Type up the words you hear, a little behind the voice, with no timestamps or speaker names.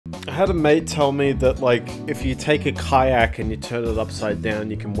I had a mate tell me that, like, if you take a kayak and you turn it upside down,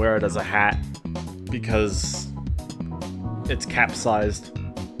 you can wear it as a hat because it's capsized.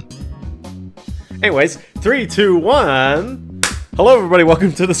 Anyways, 3, 2, 1. Hello, everybody.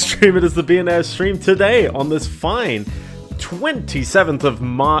 Welcome to the stream. It is the Biendeo stream today on this fine 27th of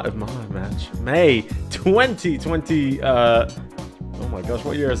May 2020. Oh my gosh,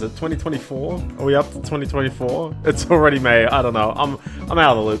 what year is it? 2024? Are we up to 2024? It's already May. I don't know. I'm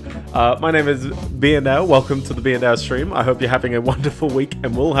out of the loop. My name is Biendeo. Welcome to the Biendeo stream. I hope you're having a wonderful week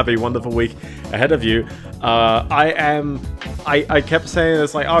and will have a wonderful week ahead of you. I kept saying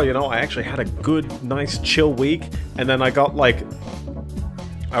it's like, oh, you know, I actually had a good, nice, chill week, and then I got like,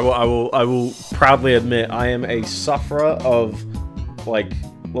 I will proudly admit I am a sufferer of like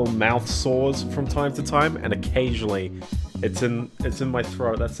little mouth sores from time to time, and occasionally it's in my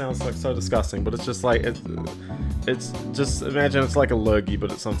throat. That sounds like so disgusting, but it's just like it's just imagine it's like a lurgy,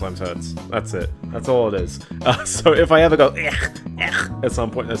 but it sometimes hurts. That's it. That's all it is. So if I ever go at some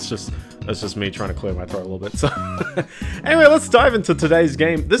point, that's just me trying to clear my throat a little bit. So anyway, let's dive into today's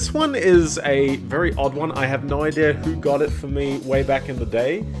game. This one is a very odd one. I have no idea who got it for me way back in the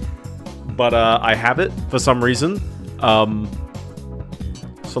day, but I have it for some reason. So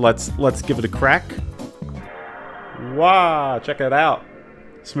let's give it a crack. Wow, check it out.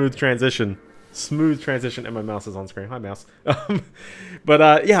 Smooth transition. Smooth transition, and my mouse is on screen. Hi, mouse.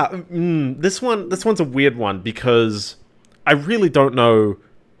 But yeah, this one's a weird one because I really don't know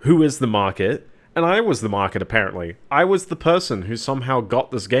who is the market, and I was the market apparently. I was the person who somehow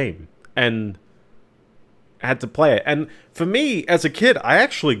got this game and had to play it. And for me, as a kid, I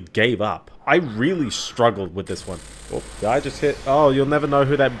actually gave up. I really struggled with this one. Oh, did I just hit? Oh, you'll never know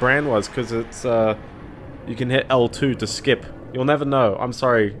who that brand was because it's you can hit L2 to skip. You'll never know. I'm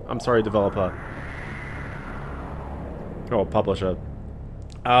sorry, developer. Oh, publisher.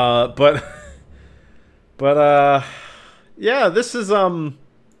 But yeah, this is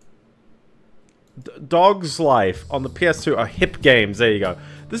Dog's Life on the PS2. Hip Games. There you go.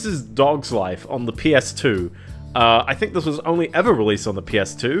 This is Dog's Life on the PS2. I think this was only ever released on the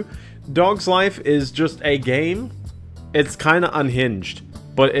PS2. Dog's Life is just a game. It's kind of unhinged,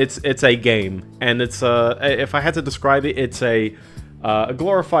 but it's a game, and it's if I had to describe it, it's a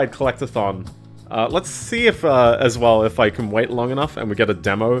glorified collectathon. Let's see if as well if I can wait long enough and we get a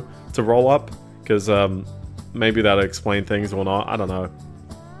demo to roll up, because maybe that'll explain things or not. I don't know.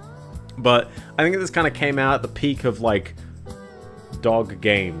 But I think this kind of came out at the peak of like dog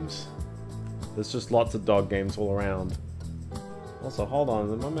games. There's just lots of dog games all around. Also, hold on,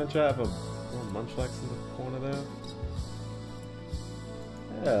 am I meant to have a Munchlax in the corner there?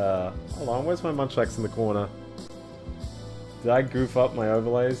 Yeah, hold on, where's my Munchlax in the corner? Did I goof up my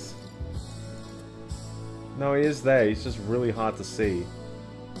overlays? No, he is there, he's just really hard to see.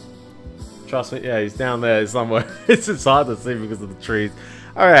 Trust me, yeah, he's down there somewhere. It's just hard to see because of the trees.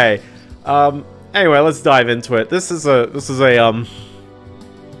 Alright, anyway, let's dive into it. This is a,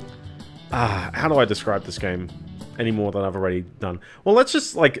 how do I describe this game any more than I've already done? Well, let's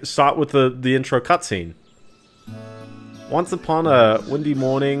just, like, start with the intro cutscene. Once upon a windy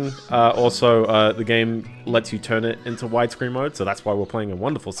morning, also, the game lets you turn it into widescreen mode, so that's why we're playing a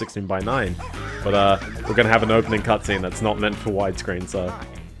wonderful 16:9. But, we're gonna have an opening cutscene that's not meant for widescreen, so... Hi,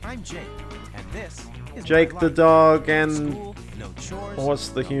 I'm Jake, and this is Jake the dog and no chores, Horse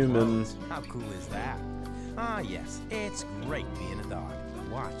the human. How cool is that? Ah, yes, it's great being a dog.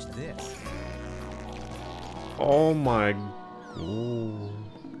 Watch this. Oh my... Ooh.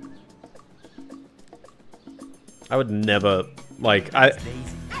 I would never, like,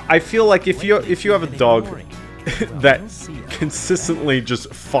 I feel like if you have a dog that consistently just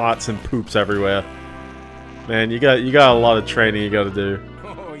farts and poops everywhere, man, you got a lot of training you got to do.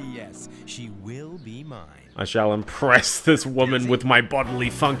 Oh yes, she will be mine. I shall impress this woman with my bodily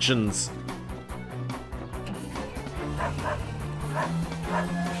functions.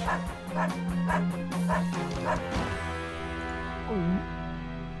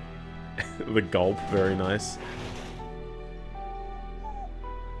 The gulp, very nice.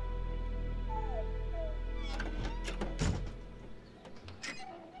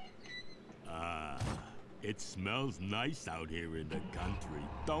 It smells nice out here in the country,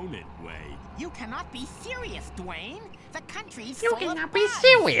 don't it, Wade? You cannot be serious, Dwayne. The country's You full cannot of be bugs.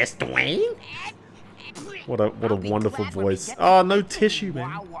 serious, Dwayne. What a I'll be wonderful glad when we voice. get Oh, to no the tissue, man.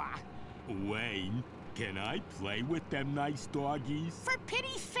 Chihuahua. Wayne, can I play with them nice doggies? For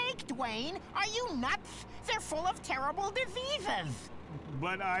pity's sake, Dwayne, are you nuts? They're full of terrible diseases.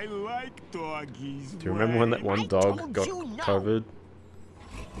 But I like doggies. Do you remember when that one I dog told got you no. COVID?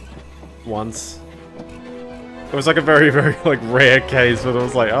 Once. It was like a very, very like rare case, but it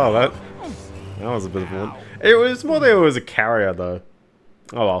was like, oh, that was a bit of one. It was more that it was a carrier, though.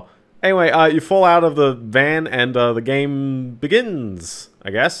 Oh well. Anyway, you fall out of the van and the game begins,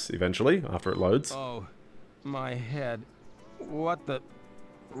 I guess, eventually, after it loads. Oh, my head. What the...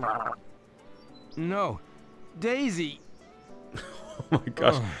 No. Daisy! Oh my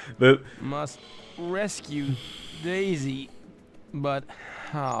gosh. Must rescue Daisy. But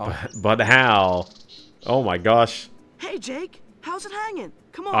how? But how? Oh my gosh. Hey, Jake, how's it hanging?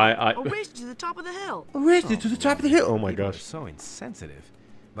 Come on, I'll race you to the top of the hill. I'll race you to the top of the hill. Oh my People are gosh. so insensitive.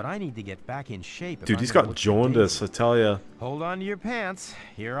 But I need to get back in shape. Dude, he's got jaundice, I tell ya. Hold on to your pants.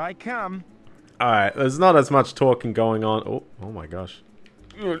 Here I come. Alright, there's not as much talking going on. Oh my gosh.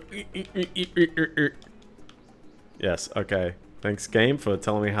 Yes, okay. Thanks, game, for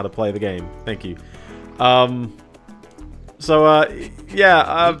telling me how to play the game. Thank you. Yeah.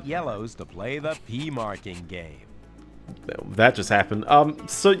 Hit yellows to play the P marking game. That just happened.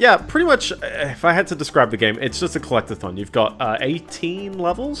 So yeah, pretty much, if I had to describe the game, it's just a collectathon. You've got 18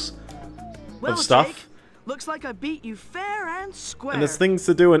 levels of stuff. Jake, looks like I beat you fair and square. And there's things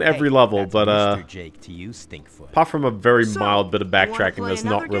to do in every level, but Mr. Jake to you, Stinkfoot. apart from a very So, mild bit of you wanna backtracking, play there's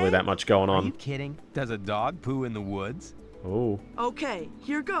another not really game? that much going Are you on. kidding? Does a dog poo in the woods? Oh. Okay,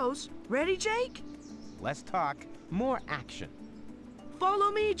 here goes. Ready, Jake? Less talk, more action.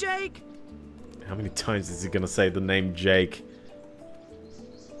 Follow me, Jake. How many times is he gonna say the name Jake?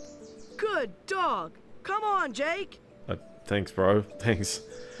 Good dog. Come on, Jake. Thanks, bro. Thanks.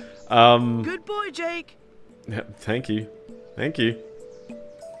 Good boy, Jake. Yeah, thank you. Thank you.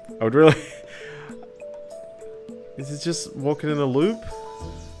 I would really... Is it just walking in a loop?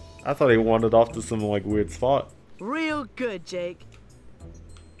 I thought he wandered off to some, like, weird spot. Real good, Jake.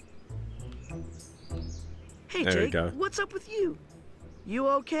 Hey, There we Jake, go. what's up with you? You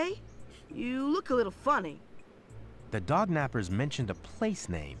okay? You look a little funny. The dog nappers mentioned a place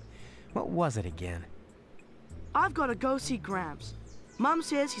name. What was it again? I've got to go see Gramps. Mom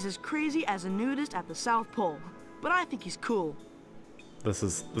says he's as crazy as a nudist at the South Pole, but I think he's cool. This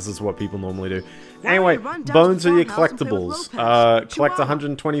is what people normally do. Why Anyway, don't you run down to bones the are your farmhouse and play with collectibles. Lopez? Collect Chihuahua.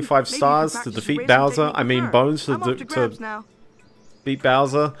 125 Maybe you can stars to practice defeat raising Bowser. technique I mean, with her. bones I'm off to Gramps to now. beat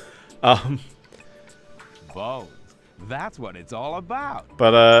Bowser. Bones. That's what it's all about.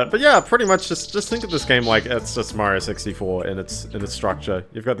 But yeah, pretty much just think of this game like it's just Mario 64 in its structure.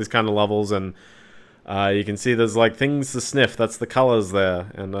 You've got these kind of levels, and you can see there's like things to sniff. That's the colors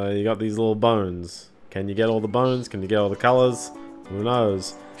there, and you got these little bones. Can you get all the bones? Can you get all the colors? Who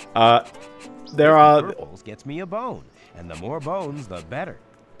knows? There are Purples gets me a bone, and the more bones, the better.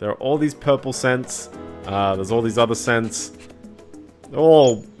 There are all these purple scents. There's all these other scents. They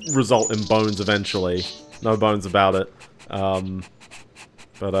all result in bones eventually. No bones about it.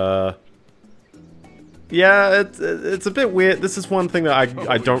 Yeah, it's a bit weird. This is one thing that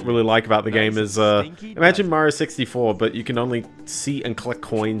I don't really like about the game is, imagine Mario 64, but you can only see and collect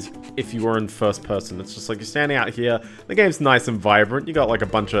coins if you are in first person. It's just like you're standing out here. The game's nice and vibrant. You got like a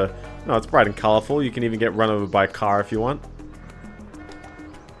bunch of, no, it's bright and colorful. You can even get run over by a car if you want.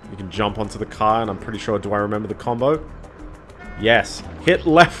 You can jump onto the car, and I'm pretty sure, do I remember the combo? Yes. Hit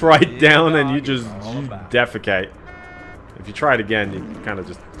left, right, down, and you defecate. If you try it again, you kind of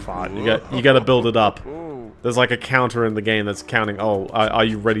just fart. You got to build it up. There's like a counter in the game that's counting. Oh, are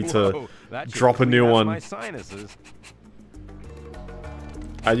you ready to drop a new one? My sinuses.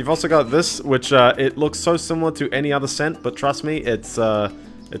 You've also got this, which it looks so similar to any other scent, but trust me, it's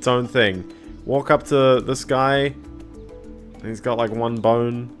its own thing. Walk up to this guy. He's got like one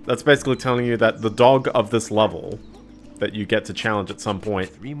bone. That's basically telling you that the dog of this level that you get to challenge at some point.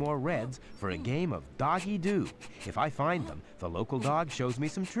 3 more reds for a game of doggy-doo. If I find them, the local dog shows me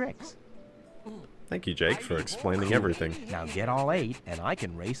some tricks. Thank you, Jake, for explaining everything. Now get all 8, and I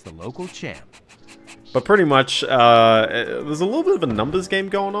can race the local champ. But pretty much, there's a little bit of a numbers game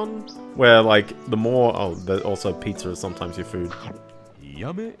going on, where like the more, also pizza is sometimes your food.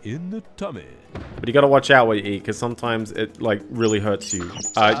 Yummy in the tummy. But you gotta watch out what you eat, because sometimes it like really hurts you.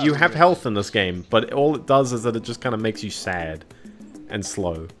 You have health in this game, but all it does is that it just kind of makes you sad. And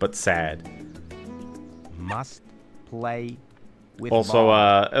slow, but sad. Must play with Also,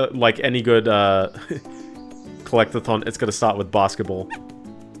 ball. like any good collectathon, it's gonna start with basketball.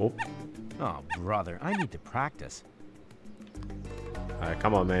 Oh. Oh, brother, I need to practice. Alright,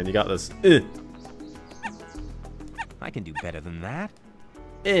 come on, man, you got this. I can do better than that.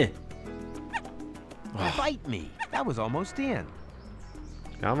 Oh. Bite me. That was almost in.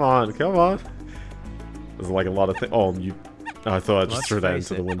 Come on, come on. There's like a lot of things. Oh, you. I thought I just threw that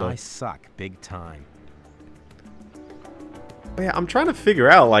into the window. I suck big time. But yeah, I'm trying to figure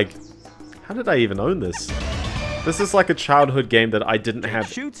out, like, how did I even own this? This is like a childhood game that I didn't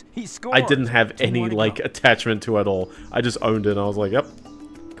have. Shoots, he scores. I didn't have 2 any more to like go. attachment to it at all. I just owned it and I was like, yep,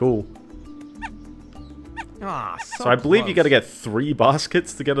 cool. Ah, So I believe you got to close. get 3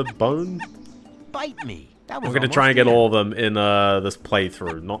 baskets to get a bone. Bite me. That was I'm gonna almost try and get in. all of them in this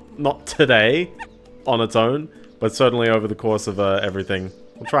playthrough. Not today, on its own, but certainly over the course of everything.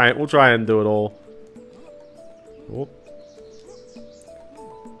 We'll try and do it all. Cool.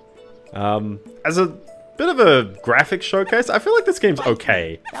 As a bit of a graphic showcase, I feel like this game's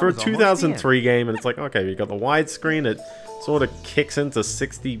okay for a was almost 2003 game, and it's like, okay, you got the widescreen. It sort of kicks into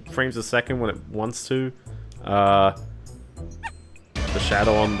 60 frames a second when it wants to. The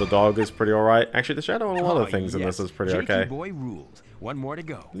shadow on the dog is pretty alright. Actually, the shadow on a lot of things in this is pretty Jakey okay. boy rules. 1 more to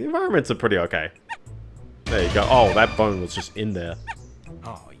go. The environments are pretty okay. There you go. Oh, that bone was just in there.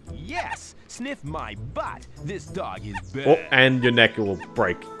 Oh, yes. Sniff my butt. This dog is bad. Oh, and your neck will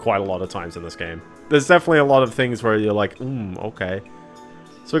break quite a lot of times in this game. There's definitely a lot of things where you're like, okay.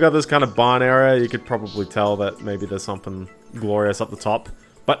 So we got this kind of barn area. You could probably tell that maybe there's something glorious up the top.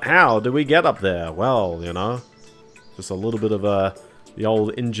 But how do we get up there? Well, you know, just a little bit of the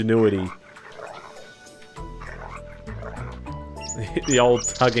old ingenuity. The old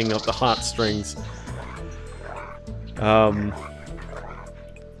tugging of the heartstrings.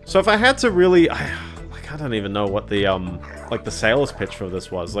 So if I had to really, I don't even know what the like the sales pitch for this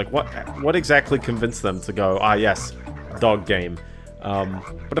was. Like what exactly convinced them to go, ah yes, dog game.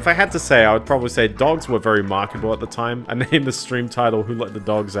 But if I had to say, I would probably say dogs were very marketable at the time. I named the stream title "Who Let the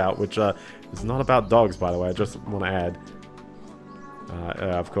Dogs Out," which is not about dogs, by the way. I just want to add.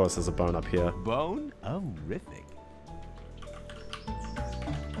 Of course, there's a bone up here. Bone? Horrific.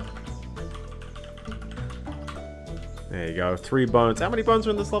 There you go, 3 bones. How many bones are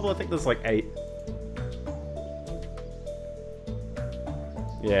in this level? I think there's like 8.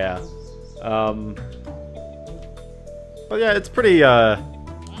 Yeah. But yeah, it's pretty, Oh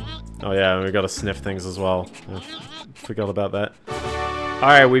yeah, we gotta sniff things as well. I forgot about that.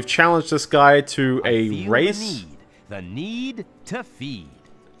 Alright, we've challenged this guy to a Feel race. The need to feed.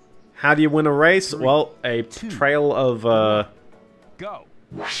 How do you win a race? 3, Well, a 2, trail of, Go.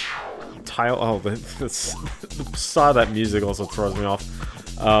 tile. Oh, the start of that music also throws me off.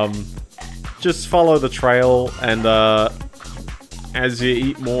 Just follow the trail, and as you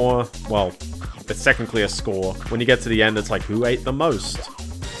eat more, well, it's technically a score. When you get to the end, it's like who ate the most.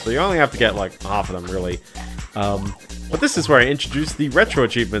 So you only have to get like half of them, really. But this is where I introduced the retro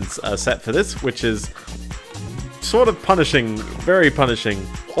achievements set for this, which is sort of punishing, very punishing.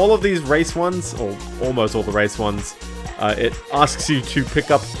 All of these race ones, or almost all the race ones, it asks you to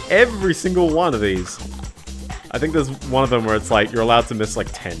pick up every single one of these. I think there's one of them where it's like you're allowed to miss like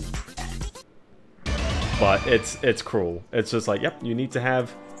 10. But it's cruel. It's just like, yep, you need to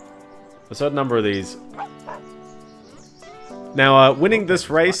have a certain number of these. Now, winning this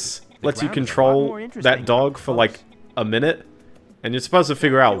race lets you control that dog for like a minute. And you're supposed to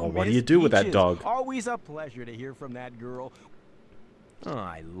figure out, well, what do you do with that dog? Always a pleasure to hear from that girl. Oh,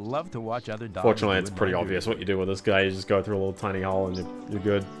 I love to watch other dogs. Fortunately, it's do pretty admire obvious you. what you do with this guy. You just go through a little tiny hole and you're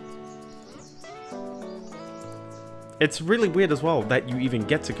good. It's really weird as well that you even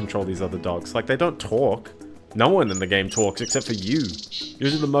get to control these other dogs. Like, they don't talk. No one in the game talks except for you.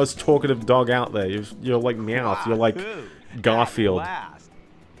 You're the most talkative dog out there. You're like Meowth. You're like Garfield.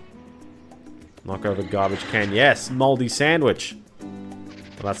 Knock over garbage can. Yes, moldy sandwich.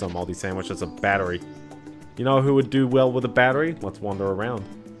 Well, that's not a moldy sandwich. That's a battery. You know who would do well with a battery? Let's wander around.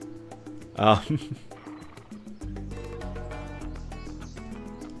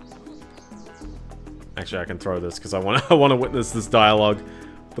 Actually, I can throw this because I want to witness this dialogue.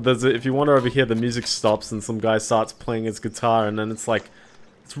 But there's if you wander over here, the music stops and some guy starts playing his guitar, and then it's like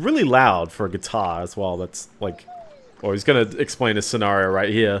it's really loud for a guitar as well. That's like, oh, he's gonna explain a scenario right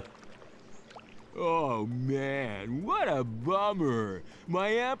here. Oh man, what a bummer. My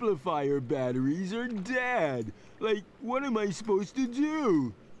amplifier batteries are dead. Like, what am I supposed to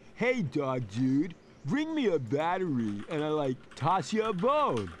do? Hey, dog dude, bring me a battery and I like toss you a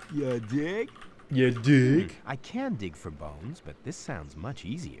bone. You dig? You dig? I can dig for bones, but this sounds much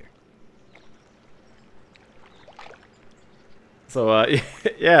easier. So,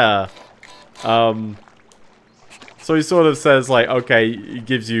 yeah. So he sort of says, like, okay, he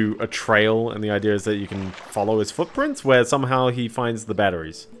gives you a trail, and the idea is that you can follow his footprints, where somehow he finds the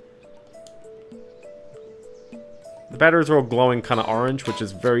batteries. The batteries are all glowing kind of orange, which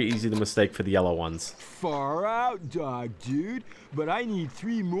is very easy to mistake for the yellow ones. Far out, dog dude. But I need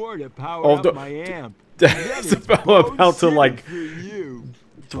 3 more to power up my amp. It's about to, like,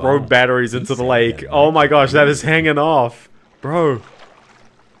 throw batteries into the lake. Oh my gosh, that is hanging off. Bro.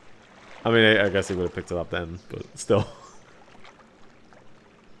 I mean, I guess he would have picked it up then, but still.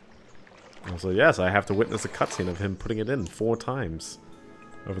 Also, yes, I have to witness a cutscene of him putting it in 4 times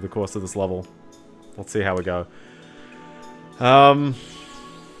over the course of this level. Let's see how we go.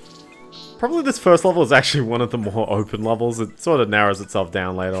 Probably this first level is actually one of the more open levels. It sort of narrows itself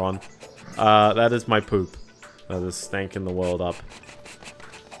down later on. That is my poop. That is stanking the world up.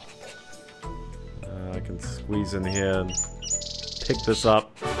 I can squeeze in here and pick this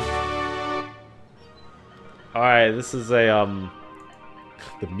up. Alright, this is a,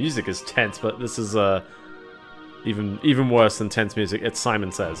 the music is tense, but this is, even worse than tense music. It's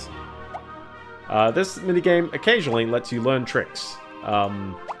Simon Says. This minigame occasionally lets you learn tricks.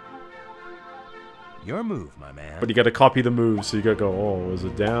 Your move, my man. But you gotta copy the moves, so you gotta go, oh, is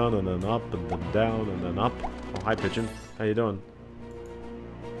it down, and then up, and then down, and then up. Oh, hi, Pigeon. How you doing?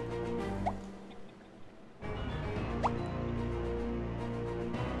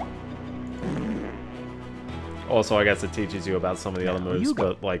 Also, I guess it teaches you about some of the other moves,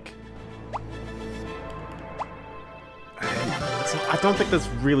 but, like... I don't think there's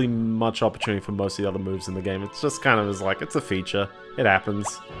really much opportunity for most of the other moves in the game. It's just kind of is like, it's a feature. It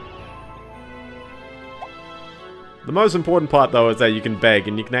happens. The most important part, though, is that you can beg,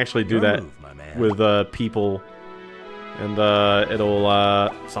 and you can actually do that with people. And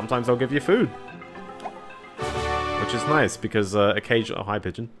sometimes they'll give you food. Which is nice, because occasionally... Oh, hi,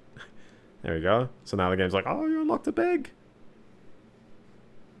 Pigeon. There we go. So now the game's like, oh, you unlocked a beg.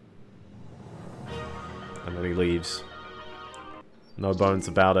 And then he leaves. No bones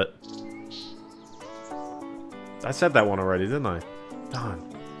about it. I said that one already, didn't I? Darn.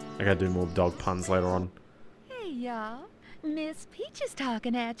 I gotta do more dog puns later on. Y'all, Miss Peach is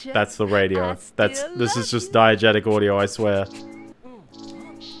talking at you. That's the radio. This is just diegetic audio, I swear.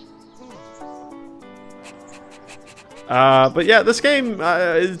 But yeah, this game,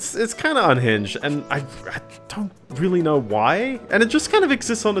 it's kind of unhinged, and I don't really know why. And it just kind of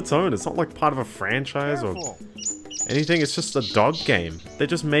exists on its own. It's not like part of a franchise or anything. It's just a dog game. They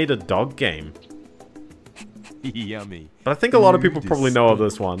just made a dog game. Yummy. But I think a lot of people probably know of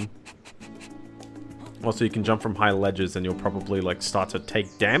this one. Also, you can jump from high ledges and you'll probably, like, start to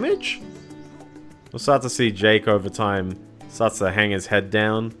take damage? We'll start to see Jake over time starts to hang his head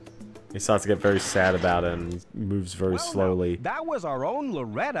down. He starts to get very sad about it and moves very slowly. That was our own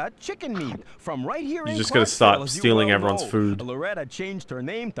Loretta chicken meat from right here in You're just gonna start Clarksville, stealing well everyone's know. food. Loretta changed her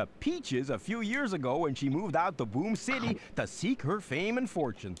name to Peaches a few years ago when she moved out to Boom City to seek her fame and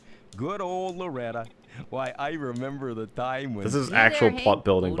fortune. Good old Loretta. Why, I remember the time when... This is actual plot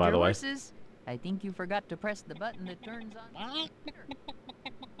building, by the way. Horses. I think you forgot to press the button that turns on.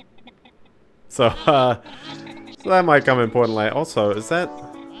 So that might come important later. Also, is that...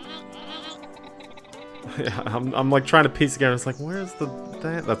 Yeah, I'm like trying to piece together. It's like, where's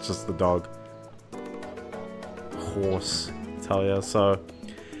that? That's just the dog. Horse, I tell ya. So,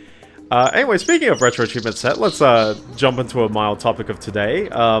 anyway, speaking of retro achievement set, let's jump into a mild topic of today.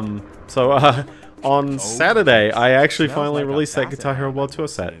 On Saturday, I actually finally released that Guitar Hero World Tour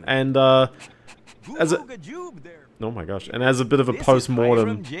set, and as a oh my gosh, and as a bit of a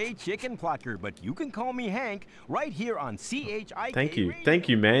post-mortem. Chicken Plucker, but you can call me Hank right here on CHIK. Thank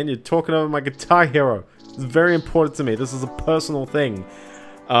you, man. You're talking over my Guitar Hero. It's very important to me. This is a personal thing.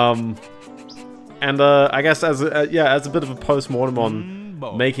 I guess as a bit of a post-mortem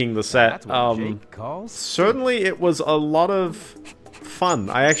on making the set, certainly it was a lot of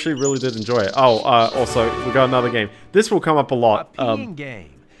fun. I actually really did enjoy it. Oh, also, we got another game. This will come up a lot. Game.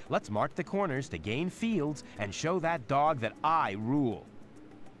 Let's mark the corners to gain fields and show that dog that I rule.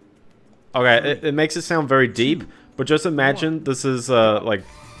 Okay, it makes it sound very deep, but just imagine this is, like,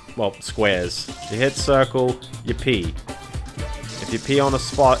 well, squares. You hit circle, you pee. If you pee on a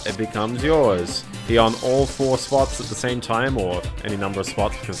spot, it becomes yours. Pee on all 4 spots at the same time, or any number of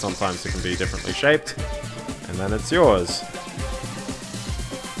spots, because sometimes it can be differently shaped, and then it's yours.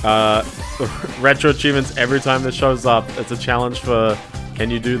 Retro achievements, every time this shows up, it's a challenge for... Can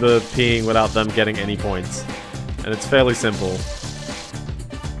you do the peeing without them getting any points? And it's fairly simple.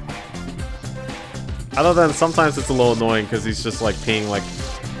 Other than sometimes it's a little annoying because he's just like peeing like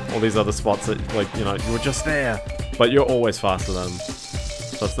all these other spots that, like, you know, you were just there. But you're always faster than him.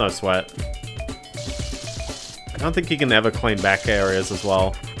 So it's no sweat. I don't think he can ever claim back areas as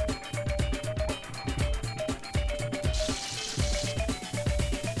well.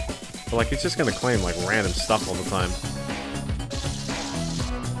 But like he's just gonna claim like random stuff all the time.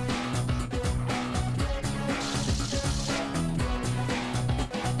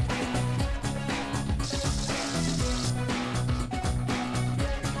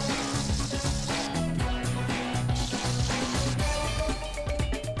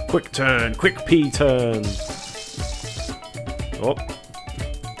 Quick turn, quick P turn. Oh.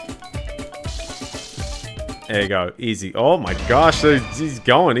 There you go, easy. Oh my gosh, he's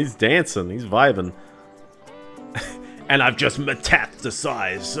going, he's dancing, he's vibing. And I've just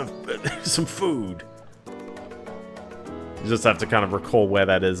metastasized some food. You just have to kind of recall where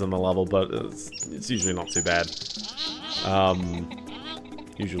that is in the level, but it's usually not too bad.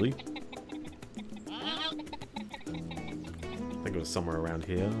 Usually. I think it was somewhere around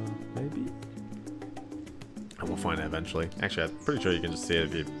here, maybe? And we'll find it eventually. Actually, I'm pretty sure you can just see it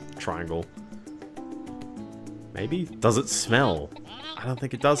if you triangle. Maybe? Does it smell? I don't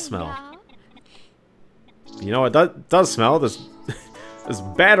think it does smell. You know what does smell? This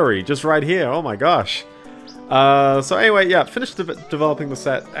battery just right here. Oh my gosh. So anyway, yeah, finished developing the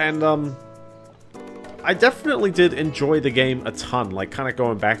set, and I definitely did enjoy the game a ton, like kind of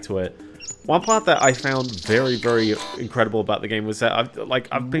going back to it. One part that I found very, very incredible about the game was that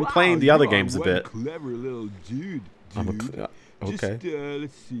I've been playing the other games a bit. Clever little dude. Okay. Just,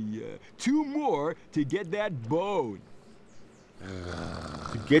 let's see, 2 more to get that bone.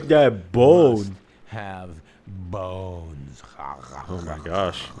 To get that bone. Have bones. Oh my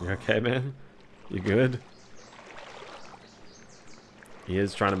gosh. You okay, man? You good? He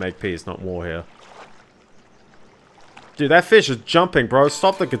is trying to make peace, not war here. Dude, that fish is jumping, bro.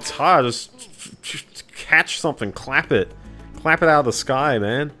 Stop the guitar. Just catch something. Clap it. Clap it out of the sky,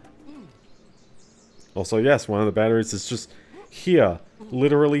 man. Also, yes, one of the batteries is just here.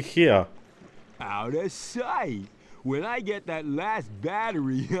 Literally here. Out of sight. When I get that last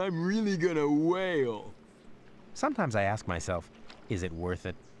battery, I'm really gonna wail. Sometimes I ask myself, is it worth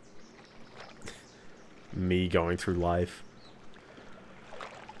it? Me going through life.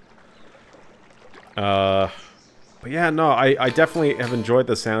 But yeah, no, I definitely have enjoyed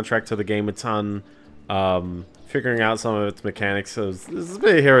the soundtrack to the game a ton. Figuring out some of its mechanics is a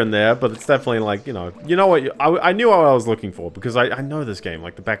bit here and there, but it's definitely like, you know what, I knew what I was looking for, because I know this game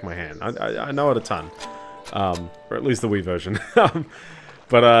like the back of my hand. I know it a ton. Or at least the Wii version.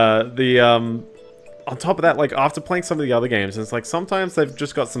 But on top of that, like after playing some of the other games, it's like sometimes they've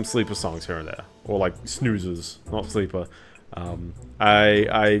just got some sleeper songs here and there, or like snoozers, not sleeper.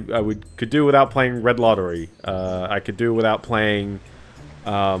 I could do without playing Red Lottery. I could do without playing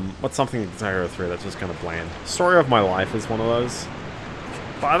what's something in Guitar Hero 3 that's just kind of bland. Story of My Life is one of those,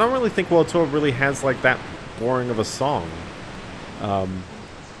 but I don't really think World Tour really has like that boring of a song.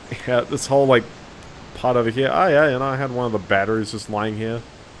 Yeah, this whole like part over here. Oh yeah, I had one of the batteries just lying here.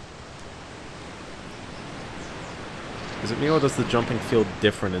 Is it me, or does the jumping feel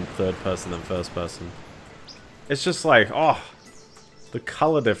different in third person than first person? It's just like, oh, the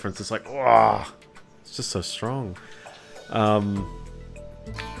color difference is like, oh, it's just so strong.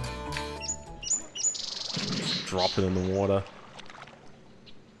 Just drop it in the water.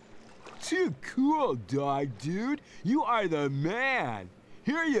 Too cool, dog dude. You are the man.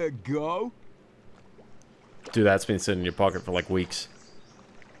 Here you go. Dude, that's been sitting in your pocket for like weeks.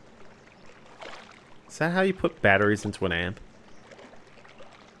 Is that how you put batteries into an amp?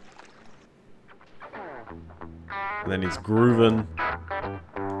 And then he's grooving.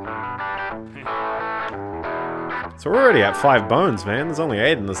 So we're already at 5 bones, man. There's only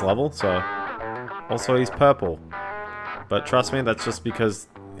 8 in this level, so... Also, he's purple. But trust me, that's just because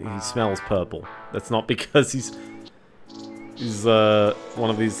he smells purple. That's not because he's one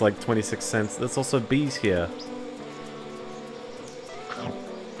of these, like, 26 cents. There's also bees here.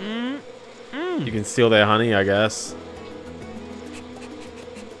 You can steal their honey, I guess.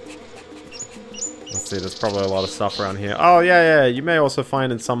 Let's see, there's probably a lot of stuff around here. Oh, yeah, you may also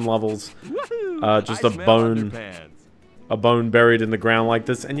find in some levels just a bone buried in the ground like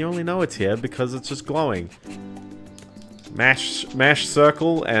this, and you only know it's here because it's just glowing. Mash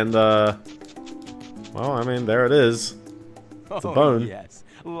circle, and, well, I mean, there it is. It's a bone. Yes,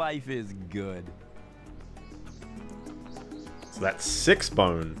 life is good. So that's 6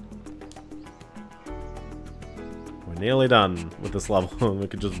 bone. We're nearly done with this level, and we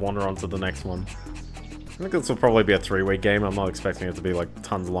could just wander on to the next one. I think this will probably be a 3-way game. I'm not expecting it to be, like,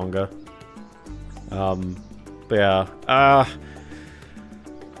 tons longer. But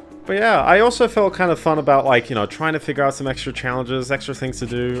yeah, I also felt kind of fun about, like, you know, trying to figure out some extra challenges, extra things to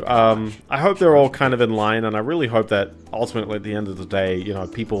do. I hope they're all kind of in line, and I really hope that ultimately at the end of the day, you know,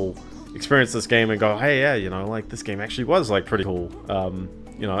 people experience this game and go, hey, yeah, you know, like, this game actually was, like, pretty cool.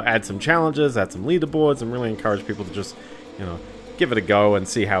 You know, add some challenges, add some leaderboards, and really encourage people to just, you know, give it a go and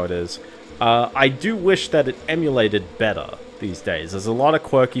see how it is. I do wish that it emulated better these days. There's a lot of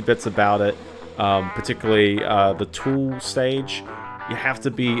quirky bits about it, particularly the tool stage. You have to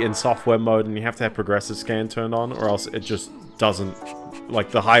be in software mode and you have to have progressive scan turned on, or else it just doesn't like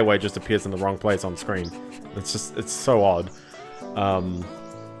the highway just appears in the wrong place on screen. It's so odd.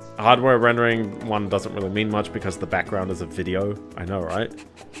 Hardware rendering one doesn't really mean much because the background is a video. I know, right?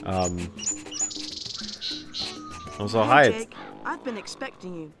 Also, hi. Hey, Jake, I've been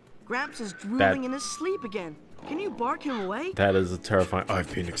expecting you. Gramps is drooling in his sleep again. Can you bark him away? That is a terrifying.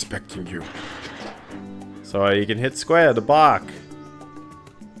 I've been expecting you. So you can hit square to bark.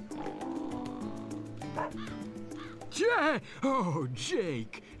 Oh,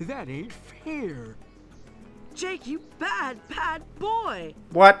 Jake, that ain't fair. Jake, you bad boy.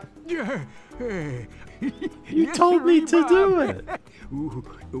 What? You You told me to do it.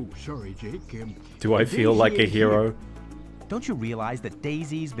 Oh, sorry, Jake. Do I feel like a hero? Don't you realize that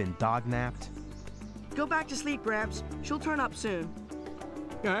Daisy's been dog-napped? Go back to sleep, Gramps. She'll turn up soon.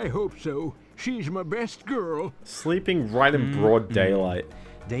 I hope so. She's my best girl. Sleeping right in broad daylight.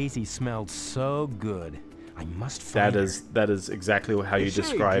 Daisy smelled so good. I must find her. That is exactly how you Say,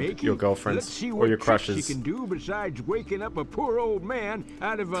 describe Jakey, your let's girlfriends see or what your tricks crushes. she can do besides waking up a poor old man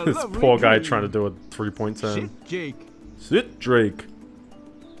out of a This lovely poor guy dream. trying to do a 3-point turn. Sit, Jake. Sit, Drake.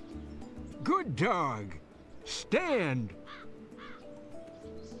 Good dog. Stand.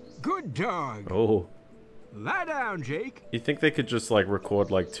 Good dog. Oh. Lie down, Jake. You think they could just like record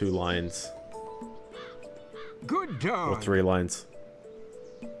like 2 lines Good dog. or 3 lines?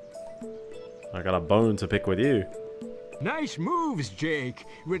 I got a bone to pick with you. Nice moves, Jake.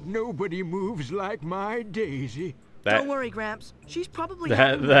 But nobody moves like my Daisy. Don't worry, Gramps. She's probably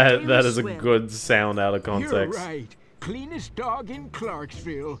that is a swim. good sound out of context. You're right. Cleanest dog in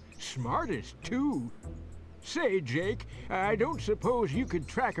Clarksville. Smartest, too. Say, Jake, I don't suppose you could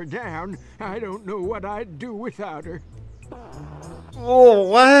track her down. I don't know what I'd do without her. Oh,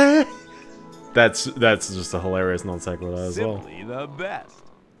 what? That's just a hilarious non sequitur as well. Simply the best.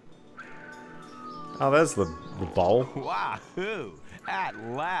 Oh, there's the bowl. Wahoo! At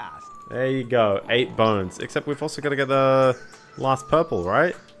last. There you go, 8 bones. Except we've also got to get the last purple,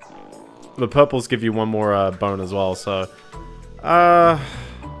 right? The purples give you 1 more bone as well, so... Now,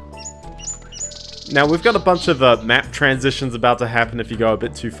 we've got a bunch of map transitions about to happen if you go a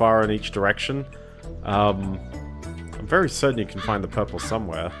bit too far in each direction. I'm very certain you can find the purple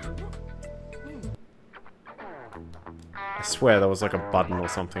somewhere. I swear there was like a button or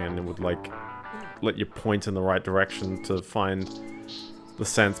something and it would like let you point in the right direction to find the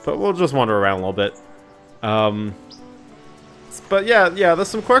sense, but we'll just wander around a little bit. But yeah, there's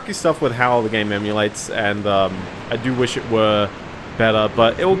some quirky stuff with how the game emulates, and I do wish it were better,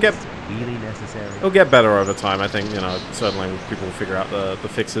 but it will get Really necessary. it'll get better over time. I think, you know, certainly people will figure out the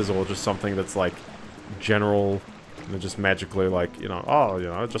fixes, or just something that's like general and just magically like, you know, oh, you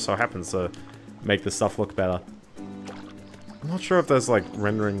know, it just so happens to make the stuff look better. I'm not sure if there's like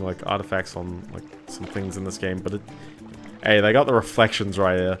rendering like artifacts on like some things in this game, but hey, they got the reflections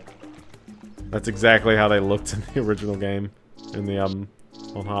right here. That's exactly how they looked in the original game, in the on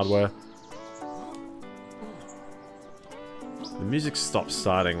hardware. The music stops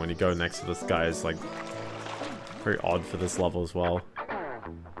starting when you go next to this guy. Is like very odd for this level as well.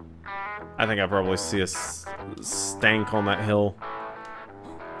 I think I probably see a stank on that hill.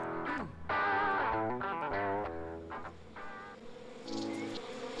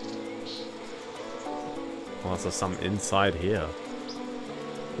 Unless there's some inside here.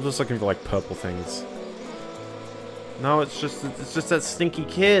 I'm just looking for like purple things. No, it's just that stinky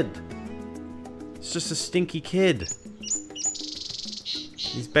kid. It's just a stinky kid.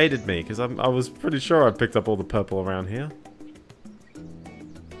 He's baited me because I was pretty sure I picked up all the purple around here.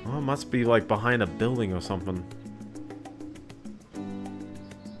 Oh, it must be like behind a building or something.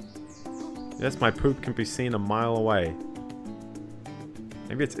 Yes, my poop can be seen a mile away.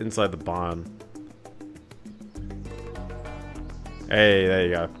 Maybe it's inside the barn. Hey, there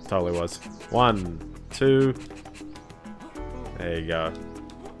you go. Totally was. 1, 2. There you go.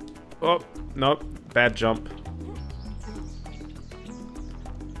 Oh, nope. Bad jump.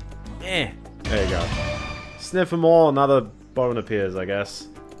 There you go. Sniff them all, another bone appears, I guess.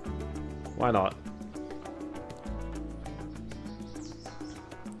 Why not?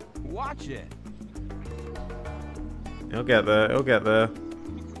 Watch it. He'll get there, he'll get there.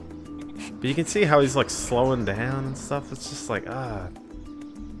 But you can see how he's like slowing down and stuff. It's just like, kind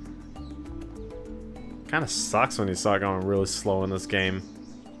of sucks when you start going really slow in this game.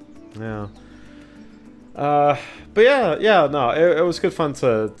 Yeah. But yeah, no, it was good fun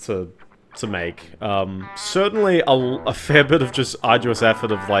to make. Certainly a fair bit of just arduous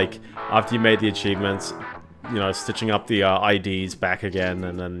effort of like, after you made the achievements, you know, stitching up the IDs back again,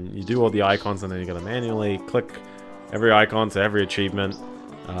 and then you do all the icons, and then you gotta manually click every icon to every achievement.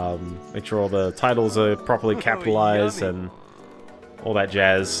 Make sure all the titles are properly capitalized, and all that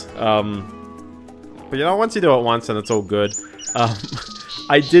jazz. But you know, once you do it once, and it's all good.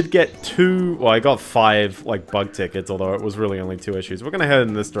 I did get 2, well, I got 5, like, bug tickets, although it was really only 2 issues. We're gonna head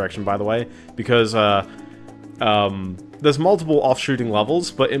in this direction, by the way, because, there's multiple off-shooting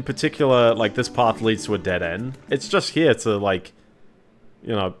levels, but in particular, like, this path leads to a dead end. It's just here to, like,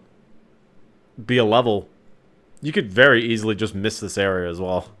 you know, be a level. You could very easily just miss this area as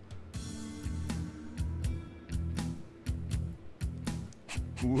well.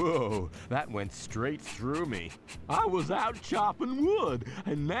 Whoa, that went straight through me. I was out chopping wood,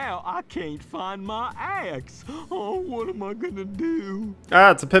 and now I can't find my axe. Oh, what am I gonna do?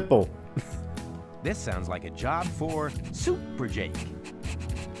 Ah, it's a pit bull. This sounds like a job for Super Jake.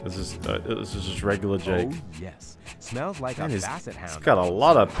 This is just regular Jake. Oh, yes. Smells like Man, a he's basset hound. got a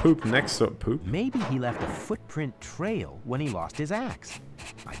lot of poop next to it. Poop? Maybe he left a footprint trail when he lost his axe.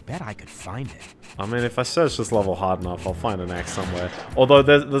 I bet I could find it. I mean, if I search this level hard enough, I'll find an axe somewhere. Although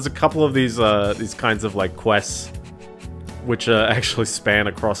there's a couple of these kinds of like quests, which actually span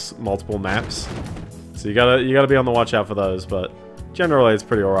across multiple maps. So you gotta be on the watch out for those. But generally, it's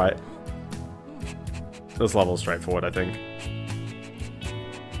pretty alright. This level's straightforward, I think.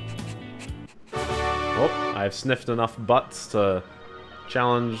 Oh, I've sniffed enough butts to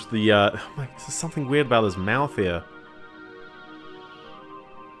challenge the. Oh my, there's something weird about his mouth here.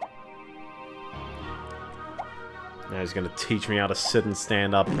 Now he's gonna teach me how to sit and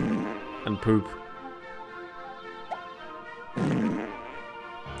stand up and poop.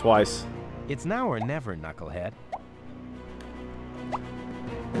 Twice. It's now or never, knucklehead.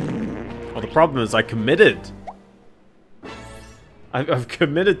 Well, the problem is I committed. I've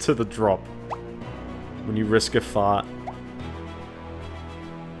committed to the drop. When you risk a fart.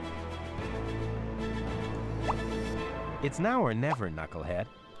 It's now or never, knucklehead.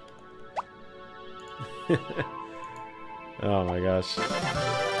 Oh my gosh.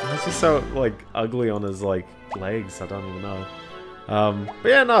 It's just so, like, ugly on his, like, legs. I don't even know. But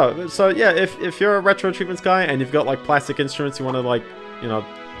yeah, no. So, yeah, if you're a retro treatments guy and you've got, like, plastic instruments you want to, like, you know,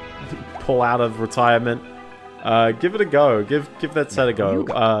 pull out of retirement, give it a go. Give that set a go.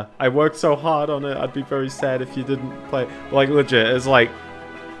 I worked so hard on it. I'd be very sad if you didn't play. Like, legit, it's like,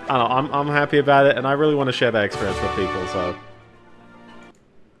 I don't know, I'm happy about it, and I really want to share that experience with people, so.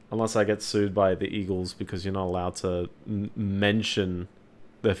 Unless I get sued by the Eagles because you're not allowed to mention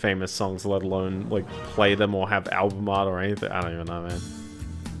their famous songs, let alone, like, play them or have album art or anything. I don't even know, man.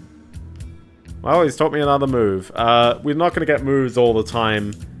 Well, he's taught me another move. We're not going to get moves all the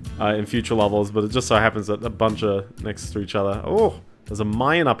time in future levels, but it just so happens that a bunch are next to each other. Oh, there's a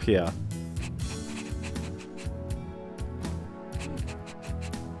mine up here.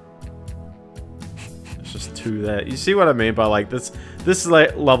 There's just 2 there. You see what I mean by, like, this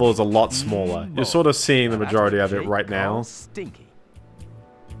level is a lot smaller. You're sort of seeing the majority of it right now. Stinky.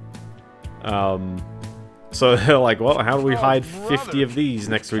 So they're like, well, how do we hide 50 of these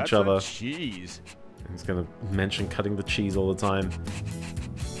next to each other? Cheese. He's gonna mention cutting the cheese all the time.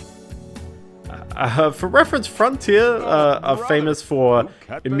 For reference, Frontier are famous for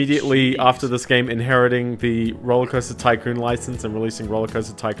immediately after this game inheriting the Roller Coaster Tycoon license and releasing Roller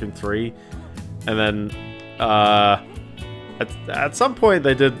Coaster Tycoon 3. And then, at some point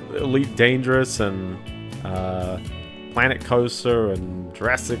they did Elite Dangerous and Planet Coaster and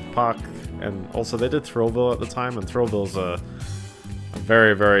Jurassic Park, and also they did Thrillville at the time, and Thrillville's a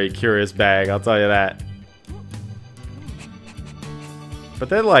very, very curious bag, I'll tell you that. But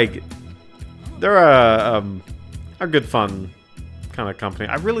they're like, they're a good fun kind of company.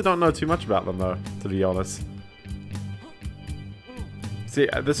 I really don't know too much about them though, to be honest. See,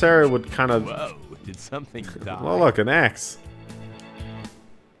 this area would kind of... Whoa, did something die? Oh, look, an axe.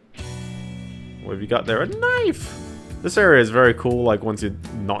 What have you got there? A knife! This area is very cool, like, once you're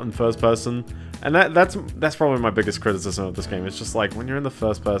not in first person. And that's probably my biggest criticism of this game. It's just, like, when you're in the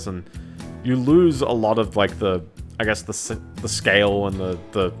first person, you lose a lot of, like, I guess, the scale and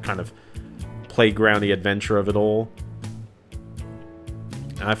the kind of playgroundy adventure of it all.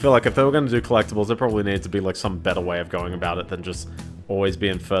 And I feel like if they were going to do collectibles, there probably needed to be, like, some better way of going about it than just always be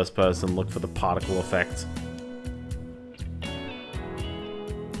in first person, look for the particle effect.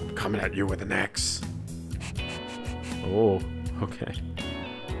 I'm coming at you with an axe. Oh, okay.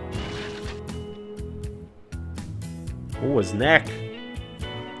 Oh, his neck.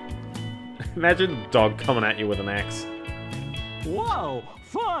 Imagine a dog coming at you with an axe. Whoa,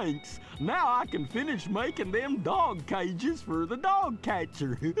 thanks. Now I can finish making them dog cages for the dog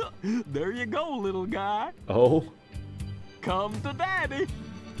catcher. There you go, little guy. Oh. Come to daddy.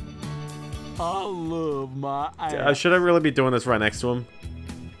 I love my axe. Should I really be doing this right next to him?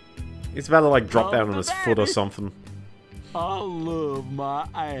 He's about to, like, drop down on his foot or something. I love my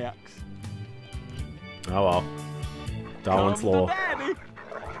axe. Oh well. Darwin's Come to law. daddy.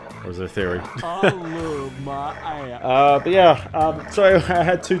 Or is there a theory? I love my axe. But yeah, so I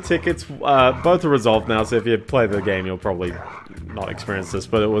had 2 tickets. Both are resolved now, so if you play the game, you'll probably not experience this.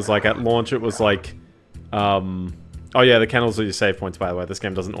 But it was like, at launch, it was like... oh yeah, the candles are your save points, by the way. This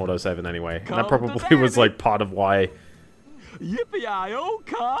game doesn't auto-save in any way. And that probably was like part of why...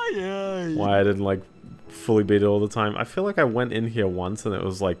 Yippee-yi-oh-ki-yay! Why I didn't like fully beat it all the time. I feel like I went in here once and it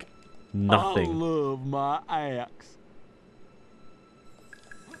was like nothing. I love my axe.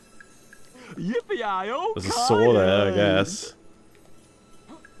 Yippee-yi-oh-ki-yay! There's a saw there, I guess.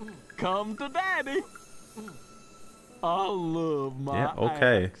 Come to daddy. I love my Yeah,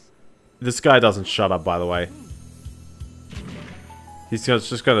 okay. axe. This guy doesn't shut up, by the way. He's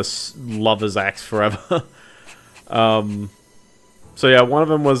just gonna love his axe forever. So yeah, one of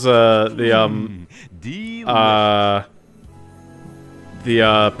them was the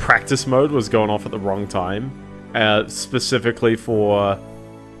practice mode was going off at the wrong time, specifically for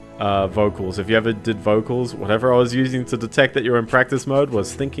vocals. If you ever did vocals, whatever I was using to detect that you're in practice mode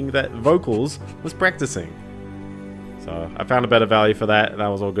was thinking that vocals was practicing. So I found a better value for that, and that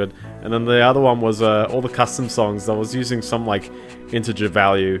was all good. And then the other one was all the custom songs. I was using some like integer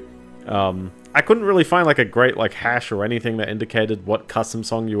value. I couldn't really find like a great like hash or anything that indicated what custom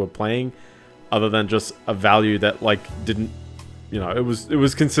song you were playing, other than just a value that like didn't, you know, it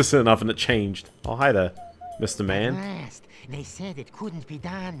was consistent enough and it changed. Oh, hi there, Mr. Man. Last, they said it couldn't be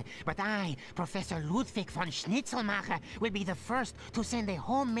done, but I, Professor Ludwig von Schnitzelmacher, will be the first to send a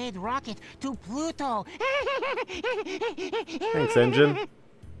homemade rocket to Pluto. Thanks, Engine.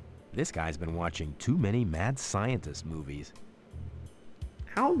 This guy's been watching too many mad scientist movies.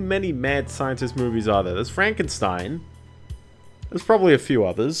 How many mad scientist movies are there? There's Frankenstein. There's probably a few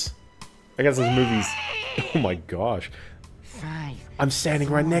others. I guess there's movies. Oh my gosh. 5. I'm standing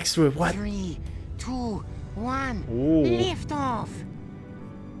right next to it. What? 3, 2, 1. Ooh. Lift off.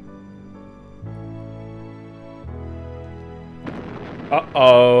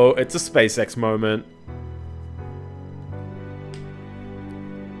 Uh-oh. It's a SpaceX moment.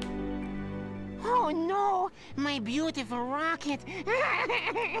 Oh no, my beautiful rocket.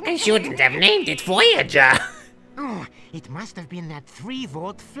 I shouldn't have named it Voyager. Oh, it must have been that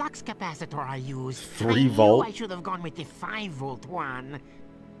 3-volt flux capacitor I used. 3 volt? I should have gone with the 5-volt one.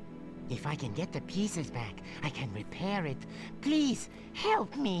 If I can get the pieces back, I can repair it. Please,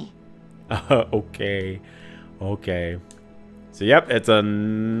 help me. Okay. Okay. So, yep, it's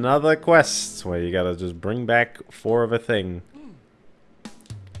another quest where you gotta just bring back 4 of a thing.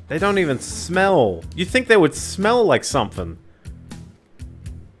 They don't even smell. You'd think they would smell like something.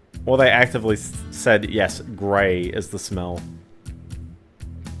 Or they actively said, yes, gray is the smell.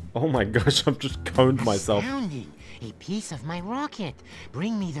 Oh my gosh, I've just coned myself. Astounding. A piece of my rocket.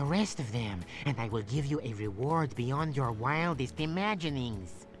 Bring me the rest of them, and I will give you a reward beyond your wildest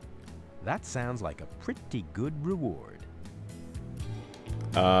imaginings. That sounds like a pretty good reward.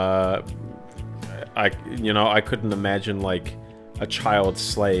 I couldn't imagine, like, a child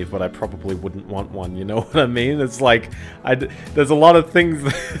slave, but I probably wouldn't want one, you know what I mean? It's like, there's a lot of things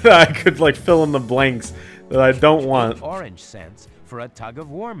that I could, like, fill in the blanks that I don't want. Orange cents for a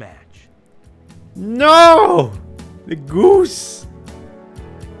tug-of-war match. No! The goose!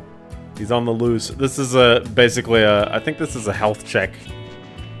 He's on the loose. This is basically I think this is a health check.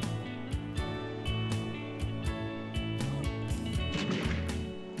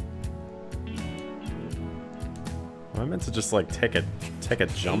 Am I meant to just like take a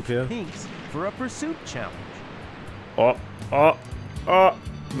jump here? Pinks for a pursuit challenge. Oh!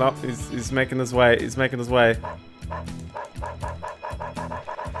 No, he's making his way. He's making his way.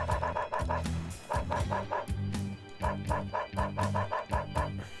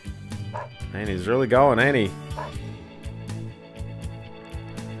 And he's really going, ain't he?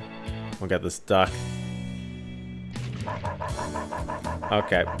 We'll get this duck.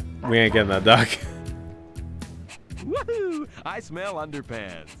 Okay, we ain't getting that duck. Woohoo! I smell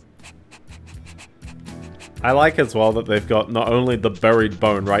underpants. I like as well that they've got not only the buried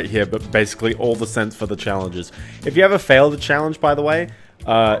bone right here, but basically all the scents for the challenges. If you ever fail the challenge, by the way,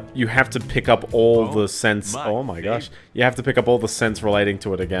 you have to pick up all the scents. Oh my gosh. You have to pick up all the scents relating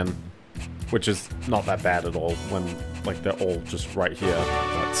to it again. Which is not that bad at all when, like, they're all just right here.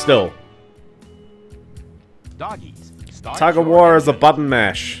 But still. Doggies. Tug of War is a button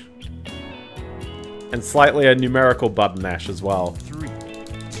mash. And slightly a numerical button mash as well. 3,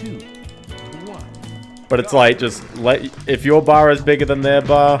 2, 1. But it's like, just if your bar is bigger than their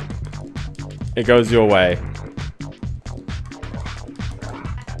bar, it goes your way.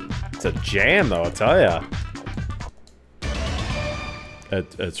 It's a jam though, I tell ya.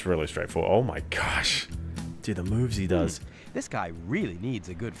 It's really straightforward. Oh my gosh. Dude, the moves he does. This guy really needs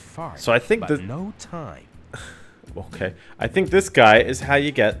a good fart. So I think but no time. Okay. I think this guy is how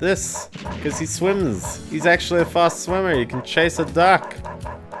you get this. Because he swims. He's actually a fast swimmer. You can chase a duck.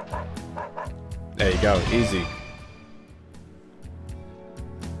 There you go. Easy.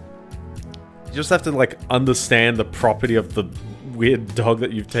 You just have to, like, understand the property of the weird dog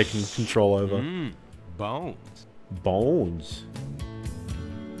that you've taken control over. Bones. Bones.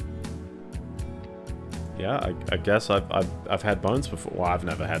 Yeah, I guess I've had bones before. Well, I've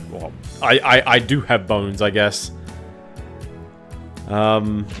never had. Well, I do have bones, I guess.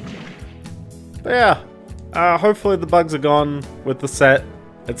 But yeah, hopefully the bugs are gone with the set.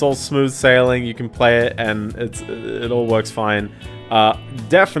 It's all smooth sailing. You can play it, and it all works fine.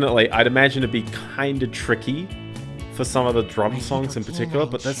 Definitely, I'd imagine it'd be kind of tricky for some of the drum songs in particular,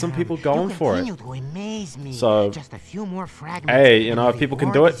 but there's some people going for it. So, hey, you know, if people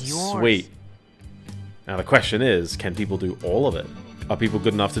can do it, sweet. Now the question is, can people do all of it? Are people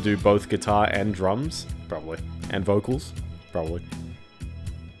good enough to do both guitar and drums? Probably. And vocals? Probably.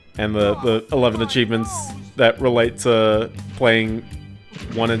 And the 11 achievements that relate to playing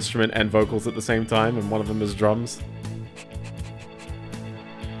one instrument and vocals at the same time, and one of them is drums.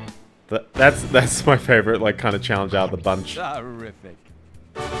 That's my favorite, like, kind of challenge out of the bunch. Terrific.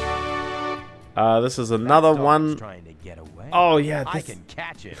 This is another one. Trying to get away. Oh yeah, I can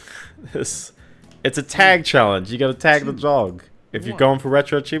catch it. It's a tag challenge. You gotta tag the dog. If you're going for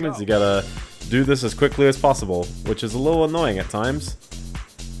retro achievements, you gotta do this as quickly as possible, which is a little annoying at times.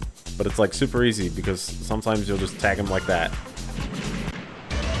 But it's like super easy because sometimes you'll just tag him like that.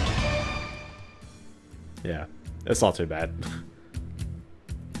 Yeah, it's not too bad.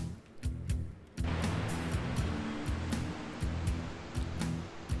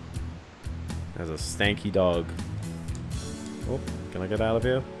 There's a stanky dog. Oh, can I get out of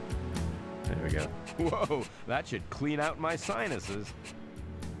here? There we go. Whoa, that should clean out my sinuses.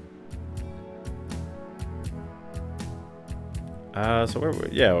 So where were we?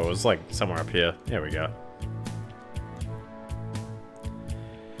 Yeah, it was like somewhere up here. There we go.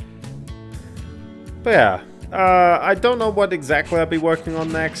 But yeah, I don't know what exactly I'll be working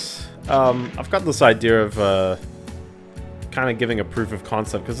on next. I've got this idea of kind of giving a proof of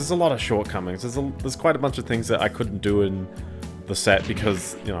concept because there's a lot of shortcomings. There's quite a bunch of things that I couldn't do in the set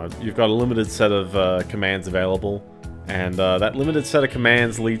because, you know, you've got a limited set of commands available, and that limited set of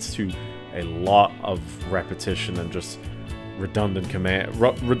commands leads to a lot of repetition and just redundant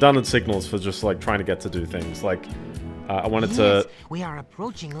redundant signals for just like trying to get to do things. Like I wanted to. We are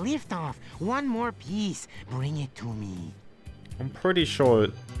approaching liftoff. One more piece. Bring it to me. I'm pretty sure.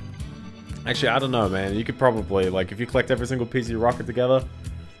 Actually, I don't know, man. You could probably, like, if you collect every single piece of your rocket together,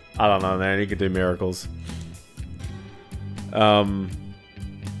 I don't know, man. You could do miracles.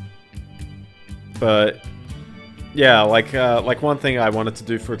 But yeah, like one thing I wanted to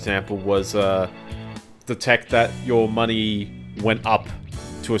do, for example, was detect that your money went up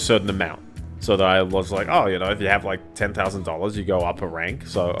to a certain amount. So that I was like, oh, you know, if you have like $10,000, you go up a rank.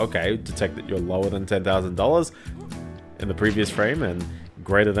 So okay, detect that you're lower than $10,000 in the previous frame and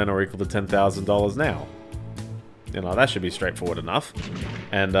greater than or equal to $10,000 now. You know, that should be straightforward enough.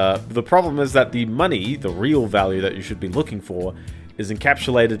 And the problem is that the money, the real value that you should be looking for, is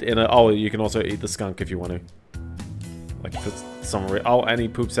encapsulated in a... Oh, you can also eat the skunk if you want to. Like, if it's somewhere... Oh, and he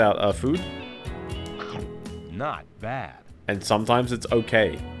poops out food. Not bad. And sometimes it's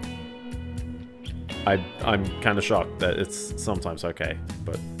okay. I'm kind of shocked that it's sometimes okay,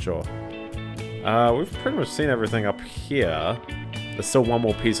 but sure. We've pretty much seen everything up here. There's still one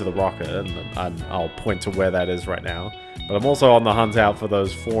more piece of the rocket, and I'll point to where that is right now. But I'm also on the hunt out for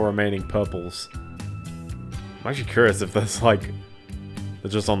those 4 remaining purples. I'm actually curious if there's like... They're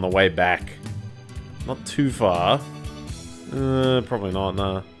just on the way back. Not too far. Probably not,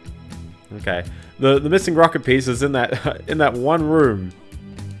 no. Okay. The missing rocket piece is in that one room.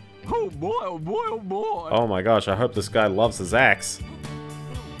 Oh boy, oh boy, oh boy. Oh my gosh, I hope this guy loves his axe.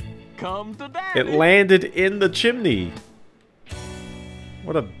 Come to daddy. It landed in the chimney.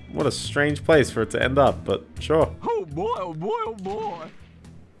 What a strange place for it to end up, but sure. Oh boy, oh boy, oh boy.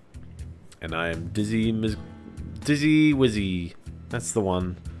 And I am Dizzy Wizzy. That's the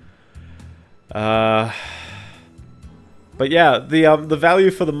one. But yeah, the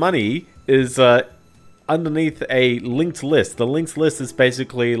value for the money is underneath a linked list. The linked list is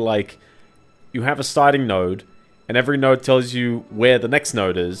basically like you have a starting node, and every node tells you where the next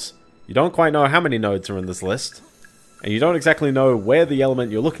node is. You don't quite know how many nodes are in this list, and you don't exactly know where the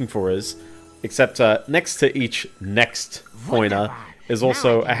element you're looking for is, except next to each next pointer is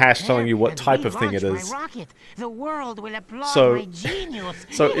also a hash telling you what type of thing it is. The world will applaud So, my genius.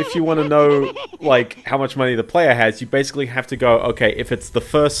 so if you want to know, like, how much money the player has, you basically have to go, okay, if it's the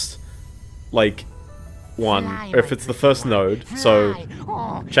first, like, one, or if it's the first node, so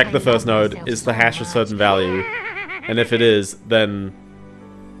check the first node, is the hash a certain value, and if it is, then,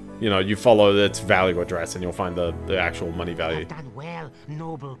 you know, you follow its value address and you'll find the actual money value. Done well,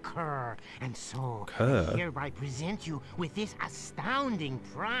 noble cur. And so, Cur? I hereby present you with this astounding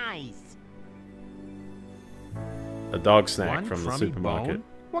prize. A dog snack One from the crummy supermarket. bone?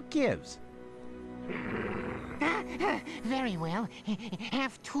 What gives? Very well.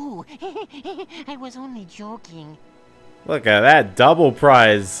 Have two. I was only joking. Look at that, double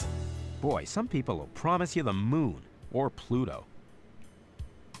prize. Boy, some people will promise you the moon or Pluto.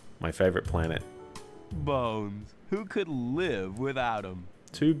 My favorite planet. Bones. Who could live without them?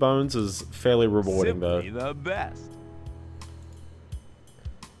 2 bones is fairly rewarding, Simply though. the best.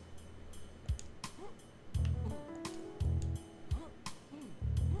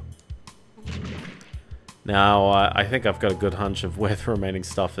 Now, I think I've got a good hunch of where the remaining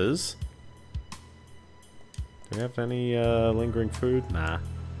stuff is. Do we have any lingering food? Nah.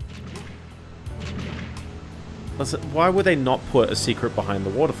 Listen, why would they not put a secret behind the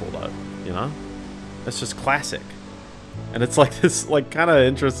waterfall, though? You know? That's just classic. And it's like this, like, kind of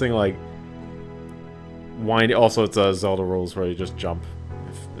interesting, like, windy... Also, it's Zelda rules where you just jump.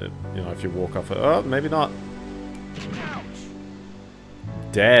 If, you know, if you walk off it. Oh, maybe not. Ouch.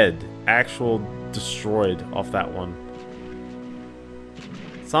 Dead. Actual destroyed off that one.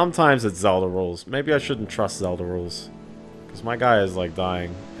 Sometimes it's Zelda rules. Maybe I shouldn't trust Zelda rules. Because my guy is, like,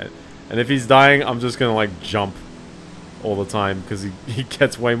 dying. And if he's dying, I'm just gonna, like, jump all the time. Because he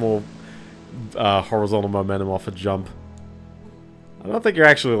gets way more horizontal momentum off a jump. I don't think you're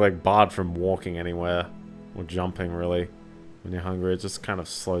actually, like, barred from walking anywhere. Or jumping, really. When you're hungry, it just kind of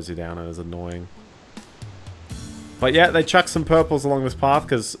slows you down and is annoying. But yeah, they chuck some purples along this path,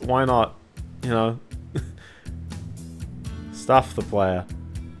 because why not? You know? Stuff the player.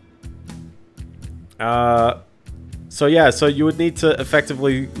 So yeah, so you would need to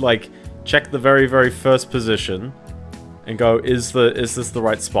effectively, like, check the very, very first position and go, is this the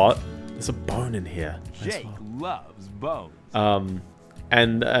right spot? There's a bone in here. Jake loves bones.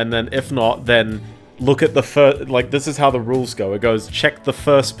 And then if not, then look at the first, like, this is how the rules go. It goes, check the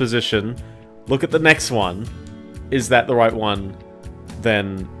first position, look at the next one, is that the right one?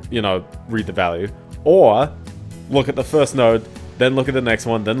 Then, you know, read the value. Or, look at the first node, then look at the next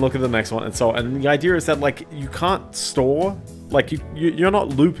one, then look at the next one, and so on. And the idea is that, like, you can't store, like, you're not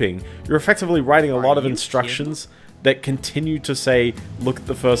looping. You're effectively writing a lot of instructions that continue to say, look at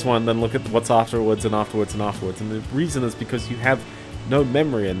the first one, then look at what's afterwards, and afterwards, and afterwards. And the reason is because you have no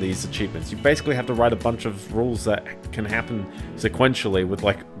memory in these achievements. You basically have to write a bunch of rules that can happen sequentially with,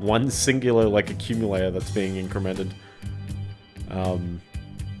 like, one singular, like, accumulator that's being incremented.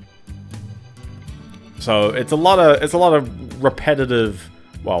 So it's a lot of repetitive.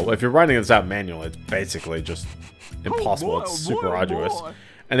 Well, if you're writing this out manually, it's basically just impossible. It's super arduous.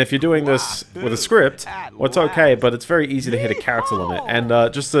 And if you're doing this with a script, well, it's okay, but it's very easy to hit a character limit.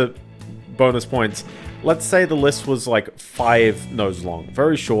 And just a bonus points. Let's say the list was like 5 nodes long.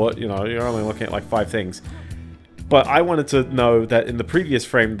 Very short, you know, you're only looking at like 5 things. But I wanted to know that in the previous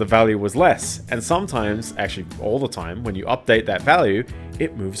frame, the value was less. And sometimes, actually all the time, when you update that value,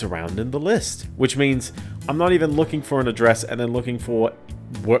 it moves around in the list. Which means I'm not even looking for an address and then looking for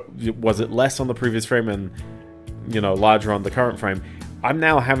what was it less on the previous frame and, you know, larger on the current frame. I'm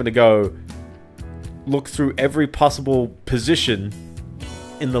now having to go look through every possible position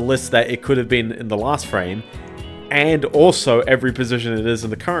in the list that it could have been in the last frame, and also every position it is in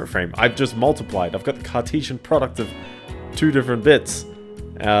the current frame. I've just multiplied. I've got the Cartesian product of 2 different bits.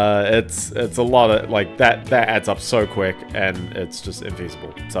 It's a lot of, like, that adds up so quick, and it's just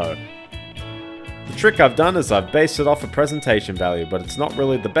infeasible. So the trick I've done is I've based it off a presentation value, but it's not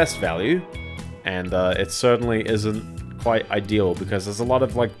really the best value, and it certainly isn't quite ideal because there's a lot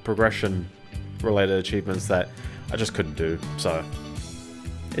of, like, progression related achievements that I just couldn't do. So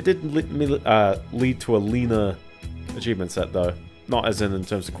it did lead to a leaner achievement set, though. Not as in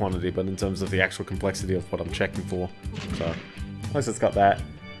terms of quantity, but in terms of the actual complexity of what I'm checking for. So at least it's got that.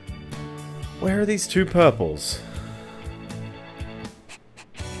 Where are these 2 purples?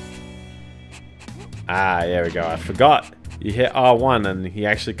 Ah, there we go. I forgot. You hit R1 and he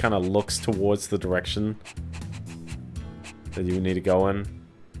actually kind of looks towards the direction that you need to go in.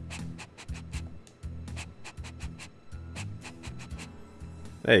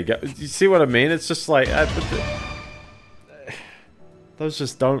 There you go. You see what I mean? It's just like... those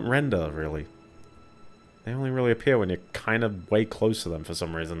just don't render, really. They only really appear when you're kind of way close to them for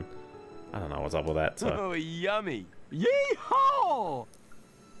some reason. I don't know what's up with that, so... Oh, yummy. Yee-haw!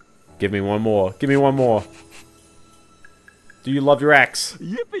 Give me one more. Give me one more. Do you love your axe?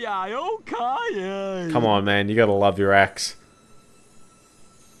 Yippee-yi-oh-ki-yay! Come on, man. You gotta love your axe.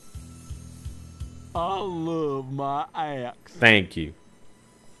 I love my axe. Thank you.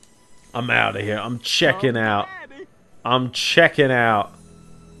 I'm out of here. I'm checking out. Daddy. I'm checking out.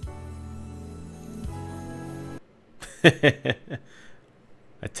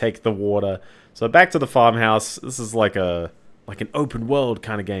 I take the water. So back to the farmhouse. This is like an open world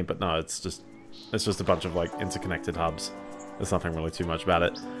kind of game, but no, it's just a bunch of like interconnected hubs. There's nothing really too much about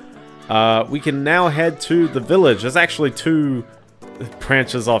it. We can now head to the village. There's actually 2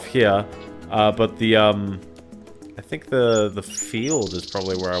 branches off here, but the I think the field is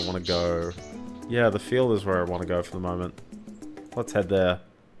probably where I want to go. Yeah, the field is where I want to go for the moment. Let's head there.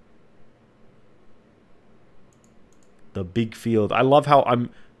 The big field. I love how I'm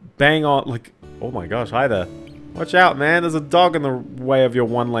bang on, like, oh my gosh, hi there. Watch out, man. There's a dog in the way of your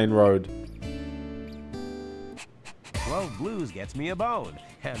 1-lane road. 12 blues gets me a bone.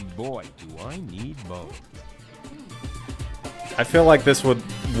 And boy, do I need bones. I feel like this would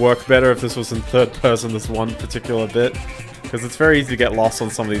work better if this was in third person, this one particular bit. Because it's very easy to get lost on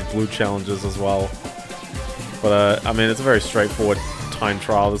some of these blue challenges as well. But, I mean, it's a very straightforward time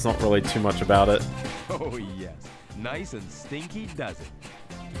trial. There's not really too much about it. Oh, yes. Nice and stinky does it.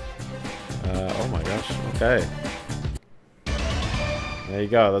 Oh my gosh. Okay. There you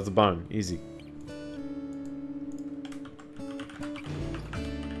go. That's a bone. Easy.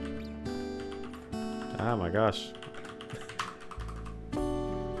 Oh my gosh.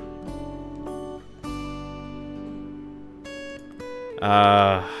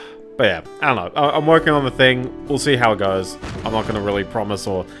 But yeah, I don't know. I'm working on the thing. We'll see how it goes. I'm not going to really promise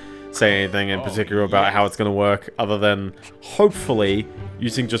or say anything in particular about how it's going to work, other than hopefully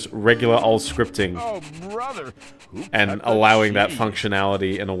using just regular old scripting and allowing that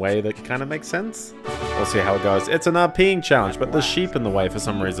functionality in a way that kind of makes sense. We'll see how it goes. It's an peeing challenge, but there's sheep in the way for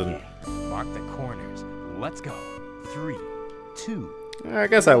some reason. Mark the corners. Let's go. 3, 2. I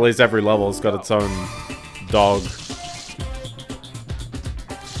guess at least every level's got its own dog.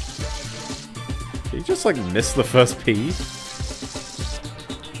 Did you just like miss the first pee?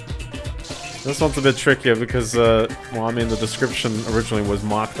 This one's a bit trickier because, well, I mean, the description originally was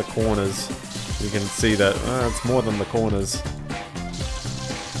mark the corners. You can see that it's more than the corners.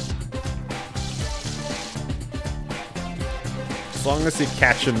 As long as you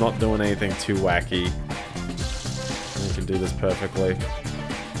catch him not doing anything too wacky, you can do this perfectly.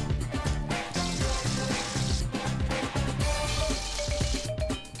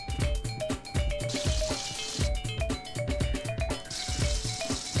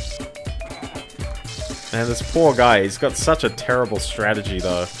 Man, this poor guy, he's got such a terrible strategy,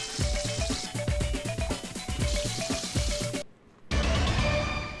 though.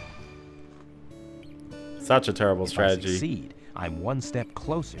 Such a terrible strategy. If I succeed, I'm one step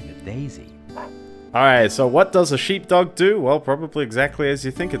closer to Daisy. Alright, so what does a sheepdog do? Well, probably exactly as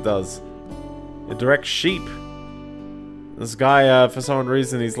you think it does. It directs sheep. This guy, for some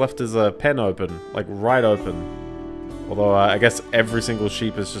reason, he's left his pen open. Like, right open. Although, I guess every single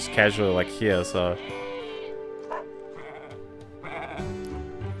sheep is just casually, like, here, so...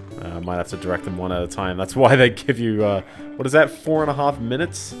 I might have to direct them one at a time. That's why they give you, what is that, 4.5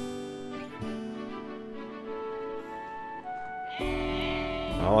 minutes?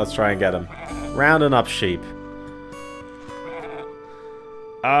 Well, let's try and get him. Rounding up sheep.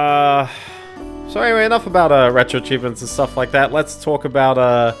 So anyway, enough about retro achievements and stuff like that. Let's talk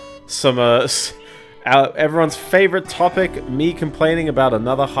about some everyone's favorite topic, me complaining about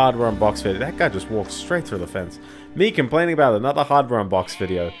another Hardware Unboxed video. That guy just walked straight through the fence. Me complaining about another Hardware Unboxed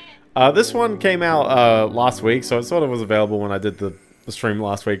video. This one came out last week, so it sort of was available when I did the stream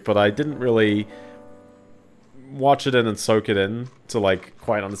last week, but I didn't really watch it in and soak it in to like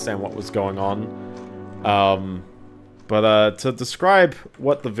quite understand what was going on. But to describe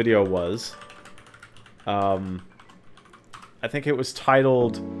what the video was, I think it was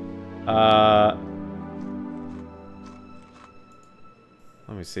titled, let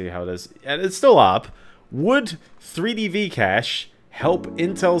me see how it is, and it's still up. Would 3D V-Cache help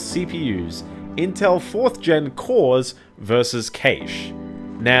Intel CPUs? Intel 4th Gen cores versus cache.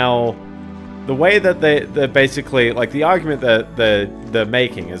 Now, the way that they're basically, like, the argument that they're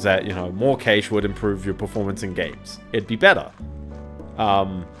making is that, you know, more cache would improve your performance in games. It'd be better.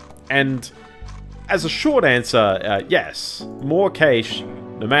 And as a short answer, yes, more cache,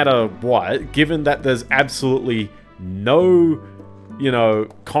 no matter what, given that there's absolutely no, you know,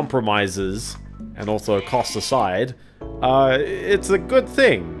 compromises and also cost aside, it's a good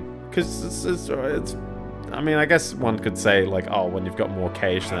thing. Because it's... I mean, I guess one could say, like, oh, when you've got more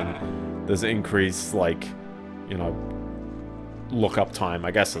cache, then there's increased, like, you know, lookup time.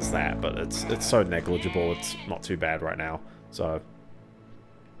 I guess it's that, but it's so negligible, it's not too bad right now. So,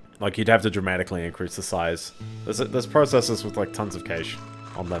 like, you'd have to dramatically increase the size. There's processors with, like, tons of cache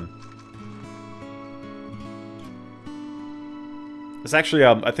on them. There's actually,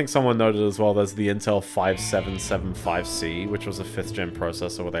 I think someone noted as well, there's the Intel 5775C, which was a 5th gen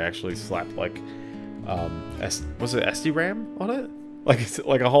processor where they actually slapped, like, was it SD-RAM on it? Like, it's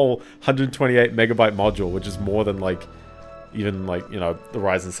like a whole 128 megabyte module, which is more than, like, even, like, you know, the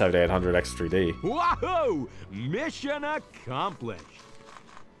Ryzen 7800 X3D. Whoa! Mission accomplished.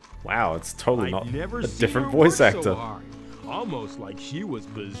 Wow, it's totally not never a seen different her voice work actor. So hard. Almost like she was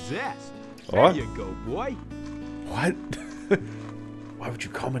possessed. What? There you go, boy. What? Why would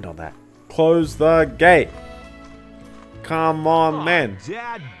you comment on that? Close the gate. Come on, man.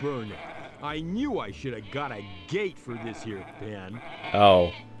 Dad burn it. I knew I should have got a gate for this here pen.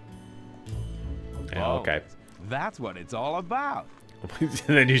 Oh. Yeah, okay. That's what it's all about. And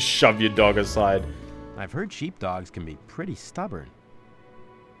then you shove your dog aside. I've heard sheepdogs can be pretty stubborn.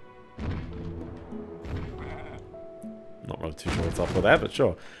 Not really too sure what's up with that, but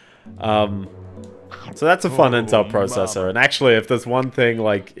sure. So that's a fun Intel processor. And actually, if there's one thing,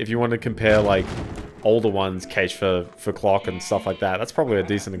 like, if you want to compare, like, older ones, cache for clock and stuff like that, that's probably a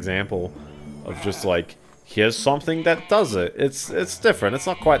decent example of just, like, here's something that does it. It's different. It's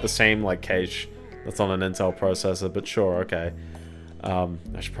not quite the same, like, cache that's on an Intel processor, but sure, okay. I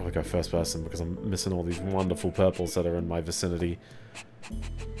should probably go first person because I'm missing all these wonderful purples that are in my vicinity.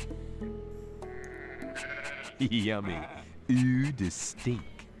 Yummy. Ooh, distinct.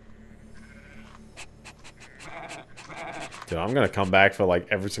 Dude, I'm gonna come back for, like,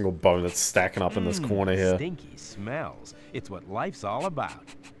 every single bone that's stacking up in this corner here. Stinky smells. It's what life's all about.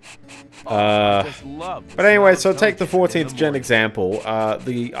 But anyway, so take the 14th gen example.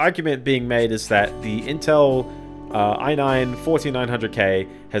 The argument being made is that the Intel i9 14900K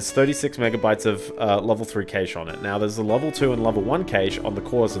has 36 megabytes of level 3 cache on it. Now, there's a level 2 and level 1 cache on the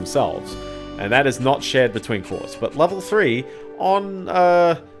cores themselves, and that is not shared between cores. But level 3 on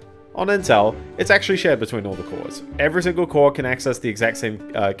Intel, it's actually shared between all the cores. Every single core can access the exact same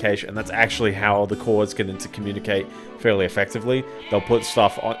cache, and that's actually how the cores can intercommunicate fairly effectively. They'll put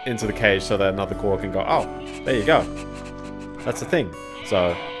stuff into the cache so that another core can go, oh, there you go. That's the thing.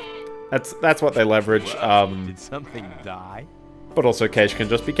 So, that's what they leverage. Did something die? But also, cache can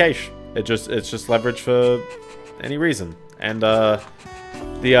just be cache. It's just leverage for any reason. And the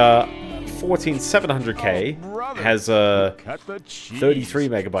 14700K has 33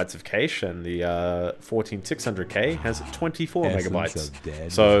 megabytes of cache, and the 14600K has 24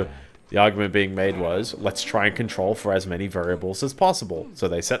 megabytes. So the argument being made was, let's try and control for as many variables as possible. So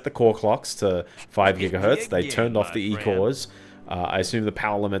they set the core clocks to 5 gigahertz. They turned off the E-cores. I assume the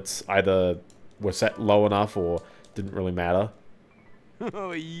power limits either were set low enough or didn't really matter.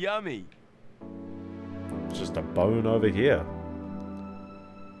 Oh, yummy. It's just a bone over here.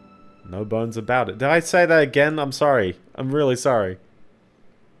 No bones about it. Did I say that again? I'm sorry. I'm really sorry.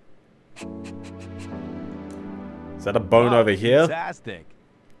 Is that a bone over here? Fantastic.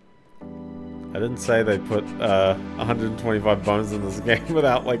 I didn't say they put 125 bones in this game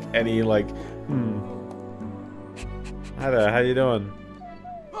without, like, any, like, Hi there, how you doing?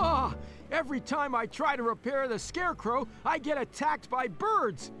 Ah, every time I try to repair the scarecrow, I get attacked by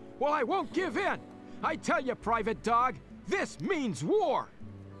birds. Well, I won't give in. I tell you, Private Dog, this means war.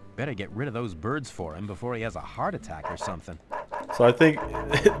 Better get rid of those birds for him before he has a heart attack or something. So I think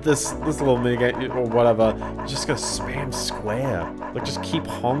this little minigame or whatever, just gonna spam square. Like, just keep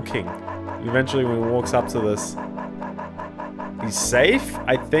honking. Eventually, when he walks up to this, he's safe,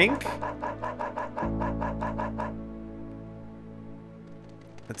 I think.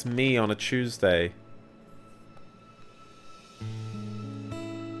 That's me on a Tuesday.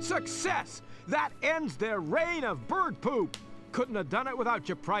 Success! That ends their reign of bird poop. Couldn't have done it without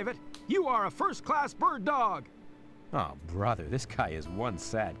you, Private. You are a first-class bird dog. Oh, brother, this guy is one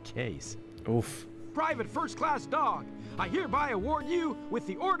sad case. Oof. Private First-Class Dog, I hereby award you with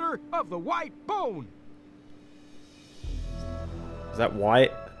the Order of the White Bone. Is that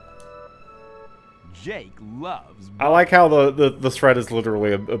white? Jake loves I like how the thread is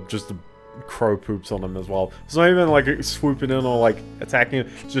literally just a crow poops on him as well. It's not even like swooping in or like attacking him.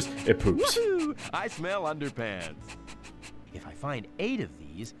 It's just, it poops. Woohoo! I smell underpants. If I find 8 of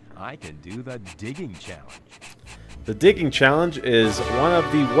these, I can do the digging challenge. The digging challenge is one of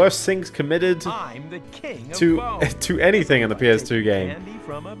the worst things committed I'm the king of to anything in the PS2 game. Candy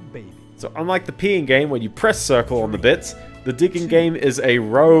from a baby. So unlike the peeing game where you press circle on the bits, the digging game is a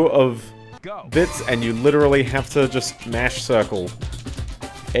row of bits and you literally have to just mash circle.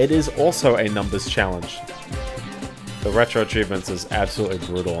 It is also a numbers challenge. The retro achievements is absolutely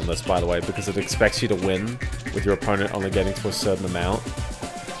brutal on this, by the way, because it expects you to win with your opponent only getting to a certain amount.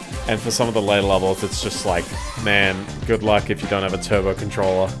 And for some of the later levels, it's just like, man, good luck if you don't have a turbo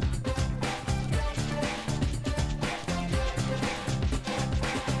controller.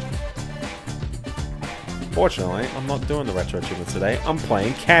 Fortunately, I'm not doing the retro achievements today. I'm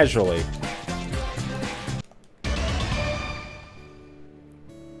playing casually.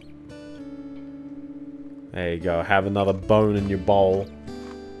 There you go. Have another bone in your bowl.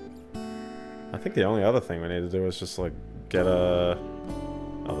 I think the only other thing we need to do is just, like, get a...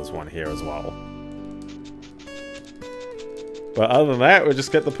 Oh, there's one here as well. But other than that, we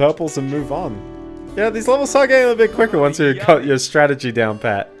just get the purples and move on. Yeah, these levels start getting a bit quicker once you got your strategy down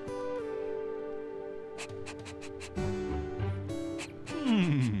pat.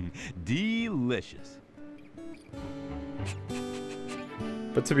 Delicious.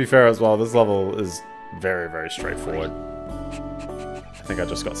 But to be fair as well, this level is very, very straightforward. I think I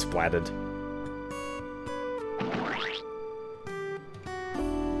just got splattered.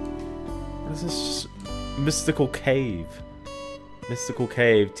 This is just mystical cave. Mystical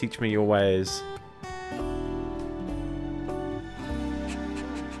cave, teach me your ways.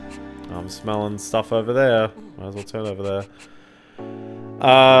 I'm smelling stuff over there. Might as well turn over there.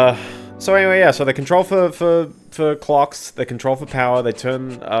 So anyway, yeah, so they control for clocks, they control for power, they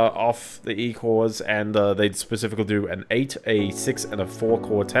turn off the E-cores, and they specifically do an 8, a 6, and a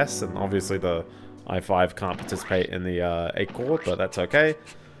 4-core test, and obviously the i5 can't participate in the 8-core, but that's okay.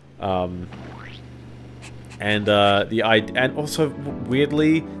 And also,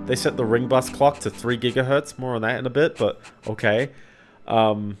 weirdly, they set the ring bus clock to 3 GHz, more on that in a bit, but okay.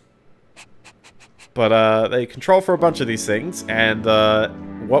 They control for a bunch of these things, and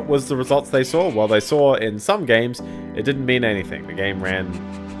what was the results they saw? Well, they saw in some games, it didn't mean anything. The game ran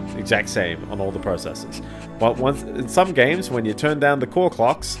the exact same on all the processors. But in some games, when you turn down the core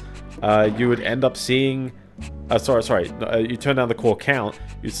clocks, you would end up seeing... you turn down the core count,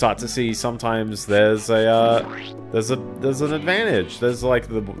 you start to see sometimes there's an advantage. There's like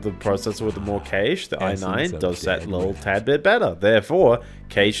the processor with the more cache, the i9 does that little tad bit better. Therefore,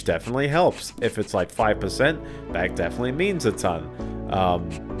 cache definitely helps. If it's like 5%, that definitely means a ton.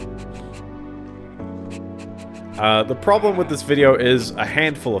 The problem with this video is a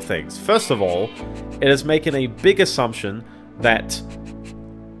handful of things. First of all, it is making a big assumption that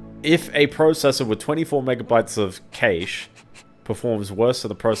if a processor with 24 megabytes of cache performs worse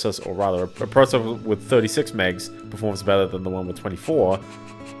than a processor, or rather, a processor with 36 megs performs better than the one with 24,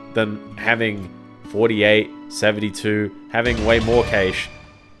 then having 48, 72, having way more cache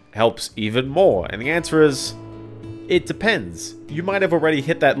helps even more. And the answer is, it depends. You might have already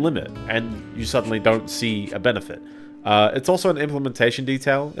hit that limit, and you suddenly don't see a benefit. It's also an implementation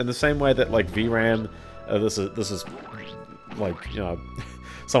detail, in the same way that, like, VRAM, this is like, you know...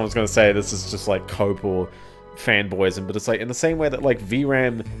 Someone's going to say this is just like cope or fanboyism, but it's like in the same way that like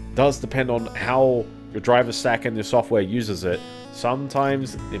VRAM does depend on how your driver stack and your software uses it.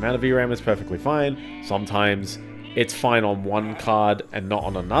 Sometimes the amount of VRAM is perfectly fine. Sometimes it's fine on one card and not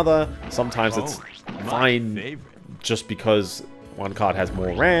on another. Sometimes it's fine just because one card has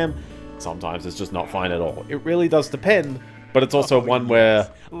more RAM. Sometimes it's just not fine at all. It really does depend, but it's also one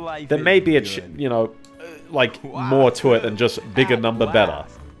where there may be a, you know, like more to it than just bigger number better.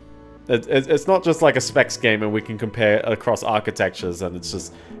 It's not just like a specs game and we can compare across architectures and it's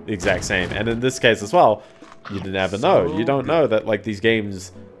just the exact same. And in this case as well, you never know. You don't know that like these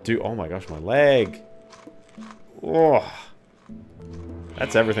games do... Oh my gosh, my leg. Oh.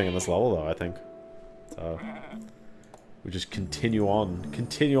 That's everything in this level though, I think. So we just continue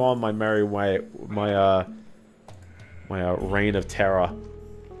on my merry way, my reign of terror.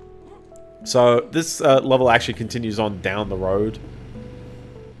 So this level actually continues on down the road,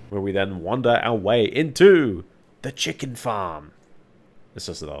 where we then wander our way into the chicken farm. It's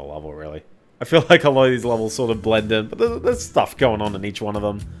just another level, really. I feel like a lot of these levels sort of blend in, but there's stuff going on in each one of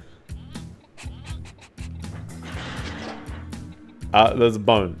them. There's a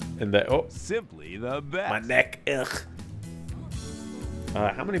bone in there. Oh, simply the best. My neck. Ugh.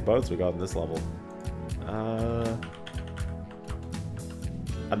 How many bones we got in this level?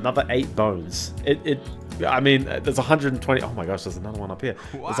 Another 8 bones. I mean, there's 120. Oh my gosh, there's another one up here.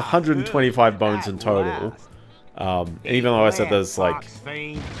 There's 125 bones in total. And even though I said there's like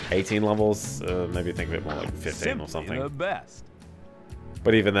 18 levels, maybe think of it more like 15 or something. The best.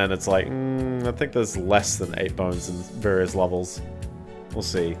 But even then, it's like, I think there's less than 8 bones in various levels. We'll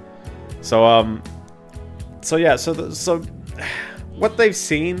see. So yeah, so what they've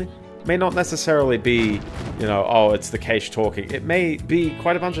seen may not necessarily be, you know, oh, it's the cache talking. It may be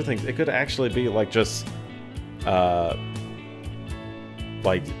quite a bunch of things. It could actually be like just,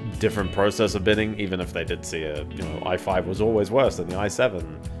 like different processor binning, even if they did see a, you know, i5 was always worse than the i7.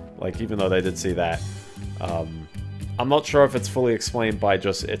 Like, even though they did see that. I'm not sure if it's fully explained by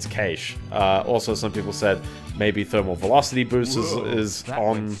just its cache. Also, some people said maybe thermal velocity boost is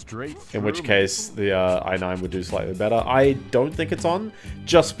on, in which case the i9 would do slightly better. I don't think it's on,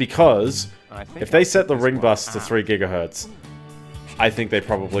 just because if they set the ring bus to 3 GHz, I think they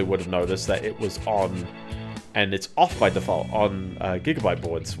probably would have noticed that it was on, and it's off by default on Gigabyte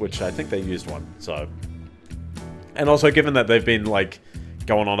boards, which I think they used one. So, and also given that they've been like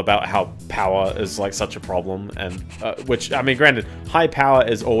going on about how power is like such a problem, and which, I mean, granted, high power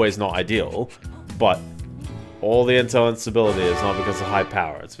is always not ideal, but all the Intel instability is not because of high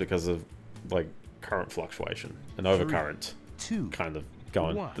power, it's because of like current fluctuation and overcurrent kind of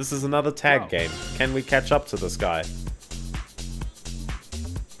going. This is another tag game. Can we catch up to this guy?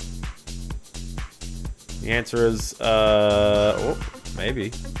 The answer is oh,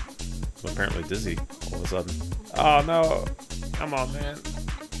 maybe. I'm apparently dizzy all of a sudden. Oh no. Come on, man.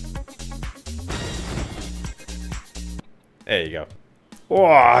 There you go.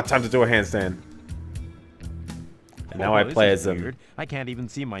 Oh, time to do a handstand. And now I play as them. I can't even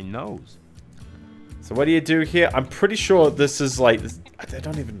see my nose. So what do you do here? I'm pretty sure this is like... I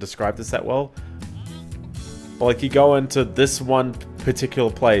don't even describe this that well. But like, you go into this one particular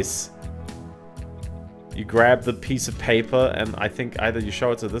place. You grab the piece of paper, and I think either you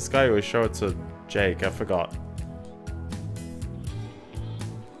show it to this guy or you show it to Jake. I forgot.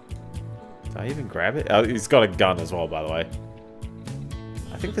 Did I even grab it? Oh, he's got a gun as well, by the way.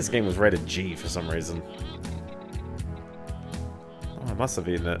 I think this game was rated G for some reason. Oh, I must have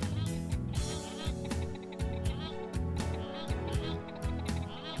eaten it.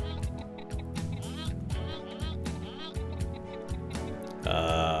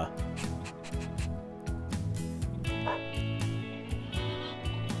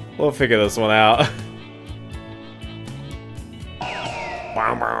 We'll figure this one out.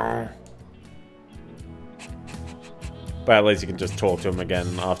 But at least you can just talk to him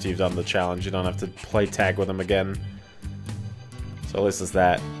again after you've done the challenge. You don't have to play tag with him again. So at least there's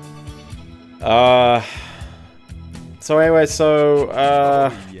that. So anyway,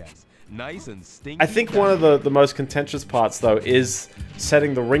 yes. Nice and stinky. I think one of the most contentious parts, though, is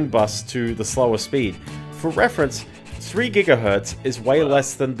setting the ring bus to the slower speed. For reference, 3 GHz is way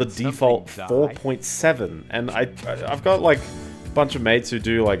less than the default 4.7, and I've got like a bunch of mates who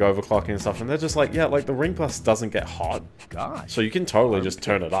do like overclocking and stuff, and they're just like, yeah, like the ring bus doesn't get hot, so you can totally just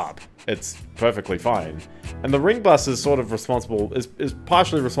turn it up. It's perfectly fine. And the ring bus is sort of responsible, is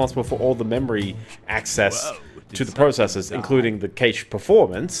partially responsible for all the memory access to the processors, including the cache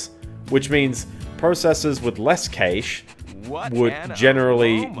performance, which means processors with less cache would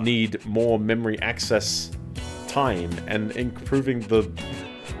generally need more memory access time, and improving the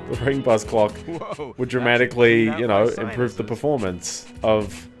ring bus clock would dramatically, you know, improve the performance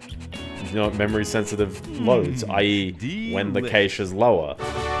of, you know, memory sensitive loads, i.e. when the cache is lower.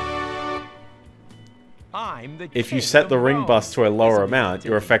 If you set the ring bus to a lower amount,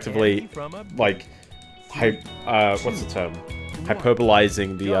 you're effectively like what's the term?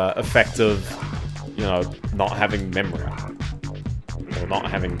 Hyperbolizing the effect of, you know, not having memory. Or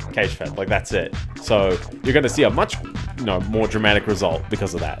not having cache fed. Like, that's it. So you're going to see a much, you know, more dramatic result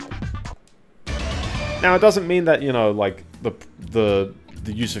because of that. Now, it doesn't mean that, you know, like the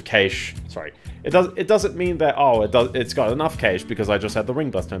use of cache. Sorry, it doesn't mean that, oh, it's got enough cache because I just had the ring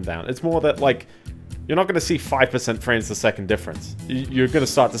bus turned down. It's more that, like, you're not going to see 5% frames per second difference. You're going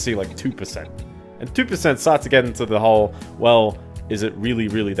to start to see like 2%, and 2% starts to get into the whole, well, is it really,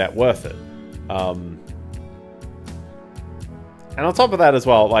 really that worth it? And on top of that as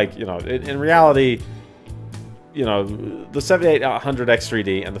well, like, you know, in reality, you know, the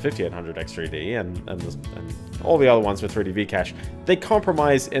 7800X3D and the 5800X3D and all the other ones with 3D V-Cache, they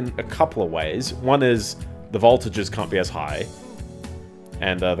compromise in a couple of ways. One is the voltages can't be as high,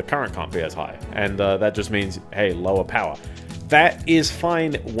 and the current can't be as high. And that just means, hey, lower power. That is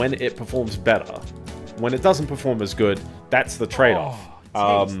fine when it performs better. When it doesn't perform as good, that's the trade-off.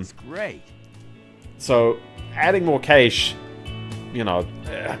 Tastes great. So adding more cache, you know,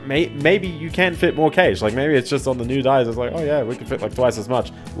 maybe you can fit more cache. Like, maybe it's just on the new dies, it's like, oh yeah, we can fit like twice as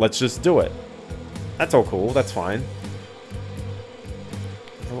much. Let's just do it. That's all cool. That's fine.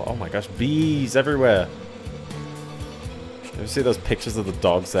 Oh my gosh, bees everywhere. You see those pictures of the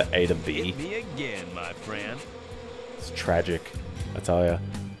dogs that ate a bee? Hit me again, my friend. It's tragic, I tell ya.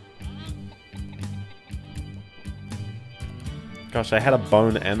 Gosh, they had a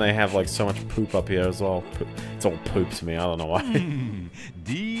bone and they have like so much poop up here as well. It's all poop to me. I don't know why.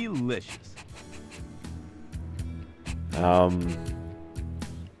 Delicious.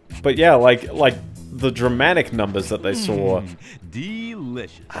 But yeah, like the dramatic numbers that they saw.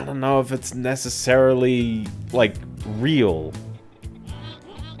 Delicious. I don't know if it's necessarily like real.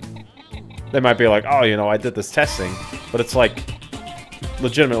 They might be like, oh, you know, I did this testing, but it's like,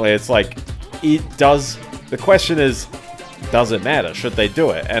 legitimately, it's like, it does. The question is, does it matter? Should they do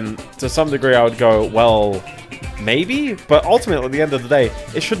it? And to some degree, I would go, well, maybe. But ultimately, at the end of the day,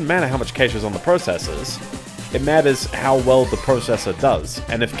 it shouldn't matter how much cache is on the processors. It matters how well the processor does.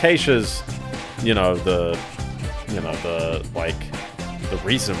 And if cache is, you know, the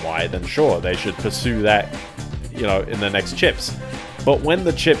reason why, then sure, they should pursue that, you know, in the next chips. But when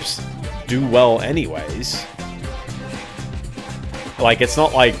the chips do well anyways, like, it's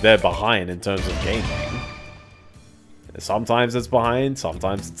not like they're behind in terms of gaming. Sometimes it's behind,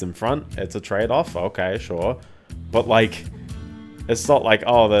 sometimes it's in front. It's a trade-off, okay, sure. But, like, it's not like,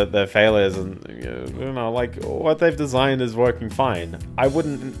 oh, they're failures and, you know, like, what they've designed is working fine. I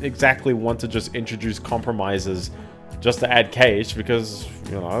wouldn't exactly want to just introduce compromises just to add cache because,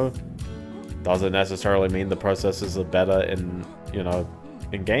 you know, does it necessarily mean the processors are better in, you know,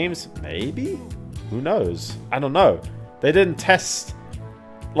 in games? Maybe? Who knows? I don't know. They didn't test,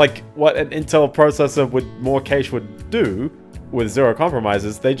 like, what an Intel processor with more cache would do with zero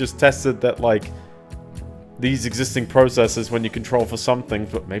compromises. They just tested that, like, these existing processors, when you control for some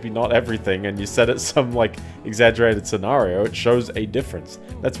things, but maybe not everything, and you set it some, like, exaggerated scenario, it shows a difference.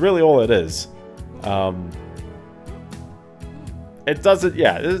 That's really all it is. It doesn't,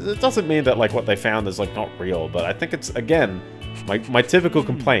 yeah, it doesn't mean that, like, what they found is, like, not real, but I think it's, again, my typical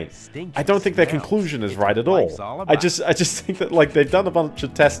complaint. I don't think their conclusion is right at all. I just think that, like, they've done a bunch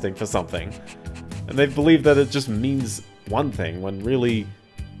of testing for something, and they believe that it just means one thing, when really,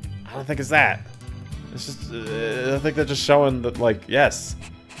 I don't think it's that. It's just, I think they're just showing that, like, yes,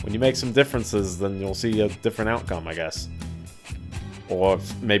 when you make some differences, then you'll see a different outcome, I guess. Or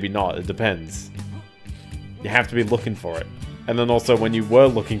maybe not, it depends. You have to be looking for it. And then also, when you were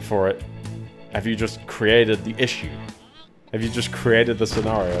looking for it, have you just created the issue? Have you just created the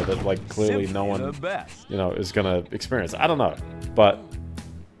scenario that, like, clearly no one, you know, is gonna experience? I don't know, but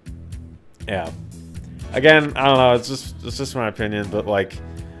yeah. Again, I don't know. It's just my opinion, but, like,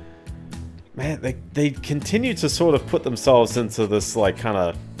 man, they continue to sort of put themselves into this, like, kind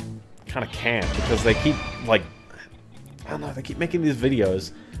of camp because they keep, like, I don't know. They keep making these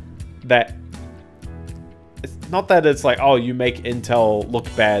videos that. It's not that it's like, oh, you make Intel look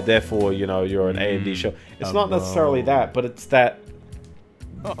bad, therefore, you know, you're an AMD show. It's not necessarily that, but it's that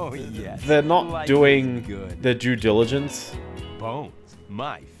they're not doing their due diligence. Bones,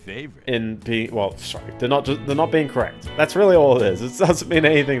 my favorite. In being, well, sorry, they're not being correct. That's really all it is. It doesn't mean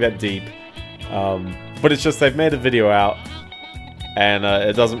anything that deep. But it's just they've made a video out, and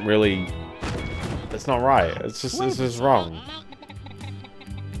it doesn't really. It's not right. It's just wrong.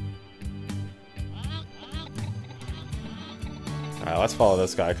 Alright, let's follow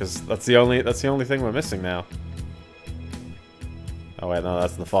this guy, because that's the only thing we're missing now. Oh wait, no,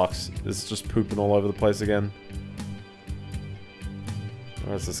 that's the fox. It's just pooping all over the place again.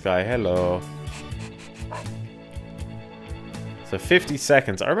 Where's this guy? Hello. So 50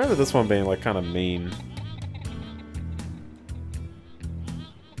 seconds. I remember this one being, like, kind of mean.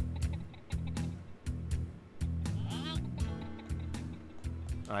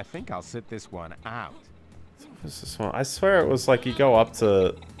 I think I'll sit this one out. What's this one? I swear it was like you go up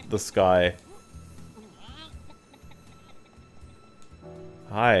to this guy.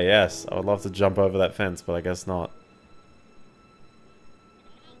 Hi, yes. I would love to jump over that fence, but I guess not.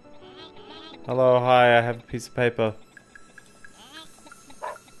 Hello, hi, I have a piece of paper.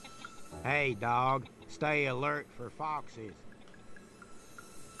 Hey, dog. Stay alert for foxes.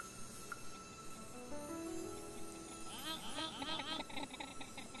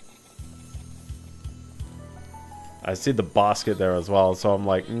 I see the basket there as well, so I'm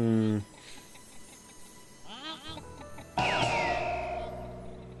like, Alright,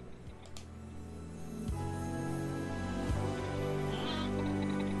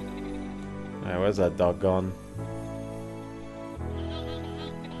 where's that dog gone?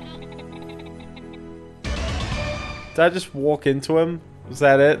 Did I just walk into him? Was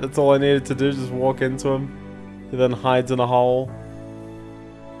that it? That's all I needed to do, just walk into him? He then hides in a hole.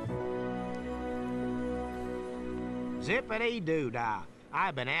 Zippity-doo-dah.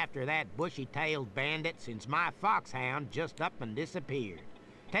 I've been after that bushy-tailed bandit since my foxhound just up and disappeared.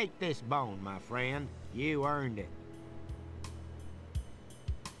 Take this bone, my friend. You earned it.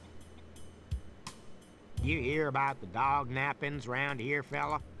 You hear about the dog nappings round here,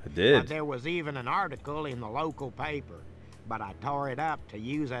 fella? I did. There was even an article in the local paper, but I tore it up to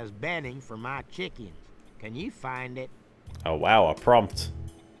use as bedding for my chickens. Can you find it? Oh wow, a prompt.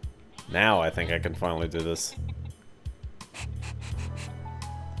 Now I think I can finally do this.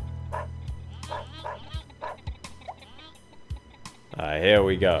 Here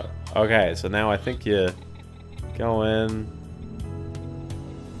we go. Okay, so now I think you go in.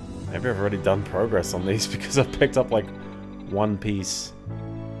 Maybe I've already done progress on these because I've picked up like one piece.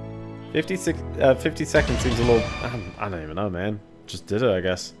 50 seconds seems a little... I don't even know, man. Just did it, I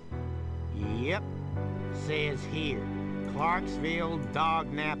guess. Yep. Says here, Clarksville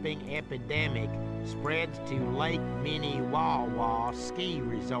dog napping epidemic spreads to Lake Minnewawa ski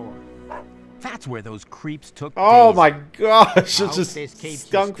resort. That's where those creeps took Oh Daisy. my gosh, I it's hope this just keeps you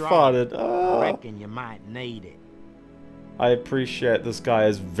skunk strong. farted. I Oh. reckon you might need it. I appreciate this guy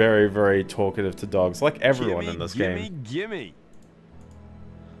is very, very talkative to dogs, like everyone in this game. Gimme.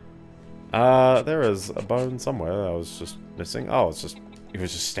 There is a bone somewhere that I was just missing. Oh, it's just... He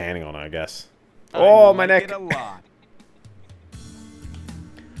was just standing on it, I guess. Oh, my neck! It a lot.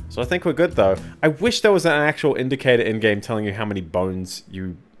 So I think we're good, though. I wish there was an actual indicator in-game telling you how many bones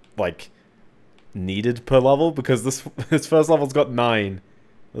you, like, needed per level, because this first level's got 9.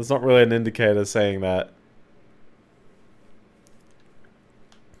 There's not really an indicator saying that.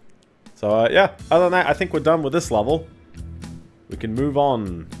 So, yeah, other than that, I think we're done with this level. We can move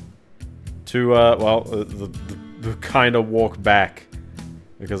on to, well, the kind of walk back.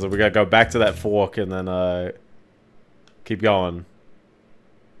 Because we gotta go back to that fork and then, keep going.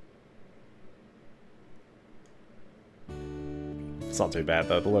 It's not too bad,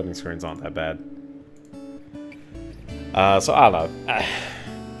 though. The loading screens aren't that bad. So, I don't know.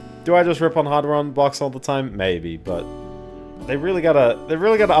 Do I just rip on Hardware Unboxed all the time? Maybe, but... They really gotta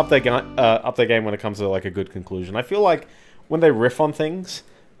up their game when it comes to, like, a good conclusion. I feel like when they riff on things,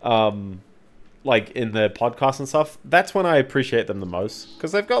 like, in their podcasts and stuff, that's when I appreciate them the most.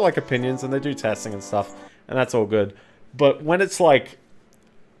 Because they've got, like, opinions and they do testing and stuff, and that's all good. But when it's, like,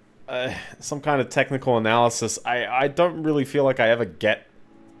 some kind of technical analysis, I don't really feel like I ever get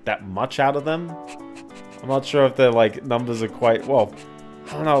that much out of them. I'm not sure if their, like, numbers are quite... Well,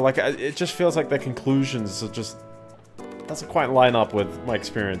 I don't know, like, it just feels like their conclusions are just... doesn't quite line up with my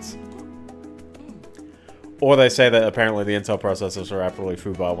experience. Or they say that apparently the Intel processors are absolutely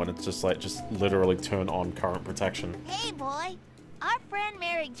FUBAR when it's just like, just literally turn on current protection. Hey, boy. Our friend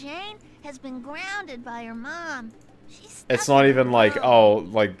Mary Jane has been grounded by her mom. She's It's not even like, oh,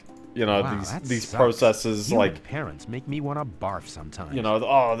 like, you know, Wow, these sucks. processors, Human like, parents make me want to barf sometimes. you know,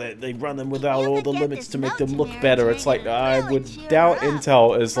 oh, they run them without You all the could get limits this to make note them to look Mary better. Jane It's like, and I really would cheer doubt her up.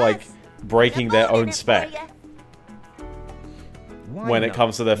 Intel is, like, Plus, breaking they're their own loading it for spec ya. Why when it not?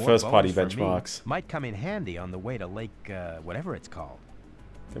 comes to their More first-party bones for me benchmarks. might come in handy on the way to Lake, whatever it's called.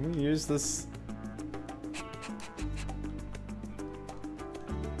 Can we use this?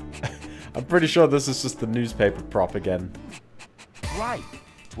 I'm pretty sure this is just the newspaper prop again. Right.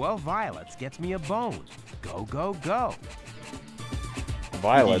 12 violets gets me a bone. Go, go, go.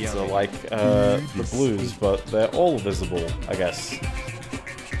 Violets are like the blues, but they're all visible, I guess.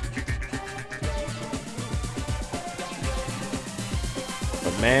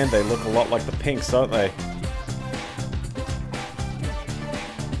 But man, they look a lot like the pinks, don't they?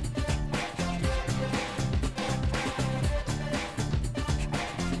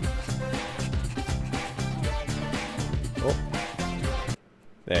 Oh.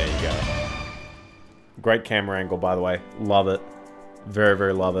 There you go. Great camera angle, by the way. Love it. Very,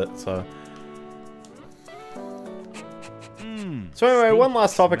 very love it. So anyway, one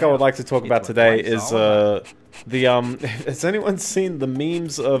last topic I would like to talk about today is has anyone seen the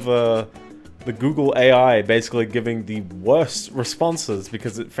memes of the Google AI basically giving the worst responses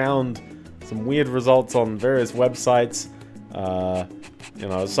because it found some weird results on various websites? You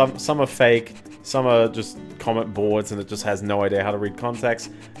know, some are fake, some are just comment boards and it just has no idea how to read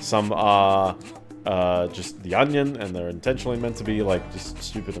context. Some are just The Onion and they're intentionally meant to be like just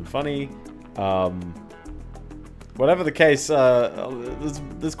stupid and funny. Whatever the case,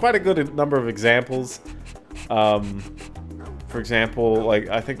 there's quite a good number of examples. For example, like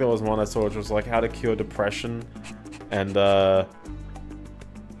I think there was one I saw which was like how to cure depression, and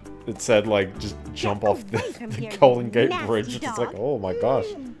it said like just jump off the Golden Gate Bridge. It's like, oh my gosh,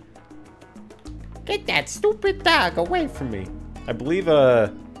 Get that stupid dog away from from me. I believe I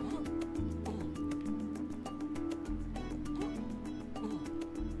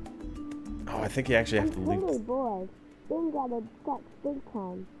think you actually have to leave. bored. Then got a sex big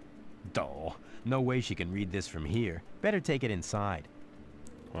time. Duh. No way she can read this from here. Better take it inside.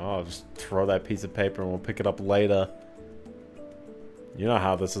 Oh, I'll just throw that piece of paper and we'll pick it up later. You know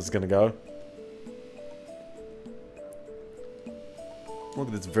how this is gonna go. Look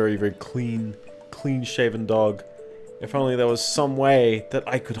at this very, very clean-shaven dog. If only there was some way that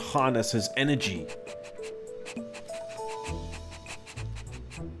I could harness his energy.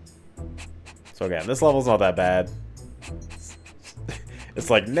 So again, this level's not that bad. It's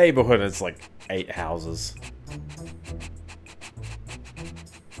like neighborhood, and it's like 8 houses.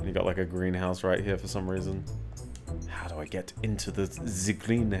 And you got like a greenhouse right here for some reason. How do I get into the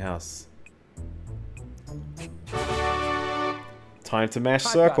greenhouse? Time to mash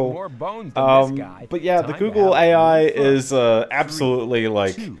circle. More bones than this guy. But yeah, the Time Google to have AI a little fun. is absolutely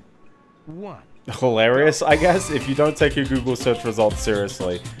like 2, 1. hilarious, I guess, if you don't take your Google search results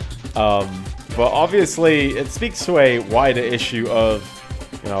seriously. But obviously, it speaks to a wider issue of,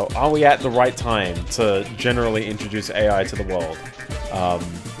 you know, are we at the right time to generally introduce AI to the world?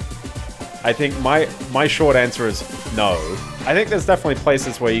 I think my short answer is no. I think there's definitely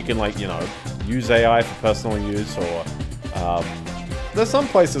places where you can, like, you know, use AI for personal use, or there's some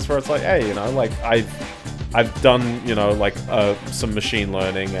places where it's like, hey, you know, like I've done, you know, like some machine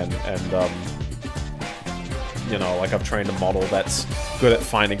learning and you know, like I've trained a model that's good at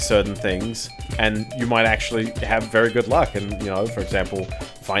finding certain things, and you might actually have very good luck. And, you know, for example,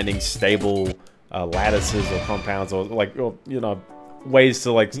 finding stable lattices or compounds, or like, or, you know, ways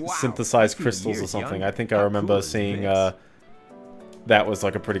to like synthesize crystals or something. I think I remember seeing that was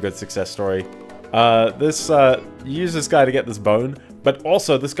like a pretty good success story. You use this guy to get this bone, but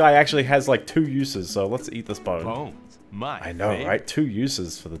also this guy actually has like 2 uses, so let's eat this bone. Bones. I know, right? 2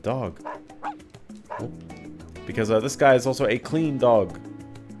 uses for the dog. Oh. Because this guy is also a clean dog.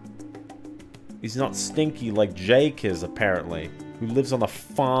 He's not stinky like Jake is, apparently, who lives on a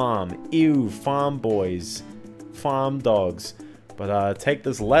farm. Ew, farm boys. Farm dogs. But take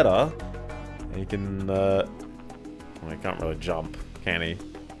this letter, and he can, well, he can't really jump, can he?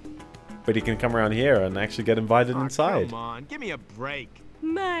 But he can come around here and actually get invited inside. Come on, give me a break.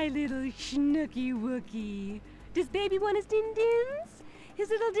 My little schnooky wookie. Does baby want his din-dins? His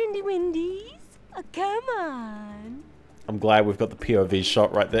little dindy-windies? Oh, come on. I'm glad we've got the POV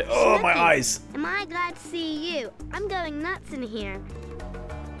shot right there. Oh, my eyes! Am I glad to see you? I'm going nuts in here.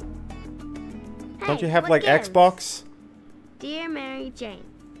 Don't you have, like, Xbox? Dear Mary Jane.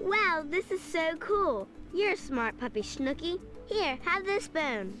 Wow, this is so cool. You're a smart puppy, Snooky. Here, have this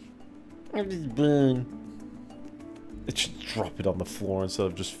bone. Have this bone. It should drop it on the floor instead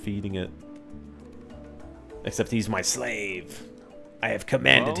of just feeding it. Except he's my slave. I have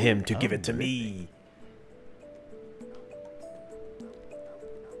commanded him to give it to me.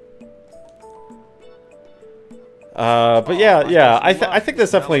 But yeah, I think there's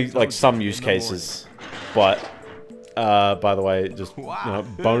definitely like some use cases, but by the way, just, you know,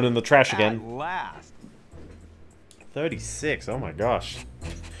 bone in the trash again. 36. Oh my gosh.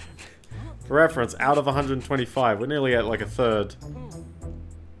 For reference, out of 125, we're nearly at like a third.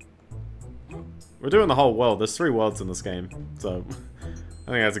 We're doing the whole world. There's 3 worlds in this game, so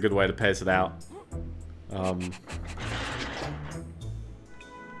I think that's a good way to pace it out. I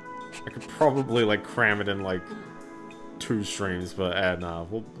could probably like cram it in like 2 streams, but nah,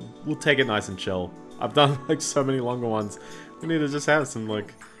 we'll take it nice and chill. I've done like so many longer ones. We need to just have some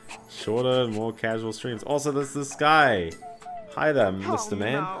like shorter and more casual streams. Also, there's this guy. Hi there, Mr.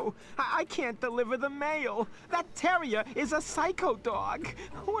 Man. No, I can't deliver the mail. That terrier is a psycho dog.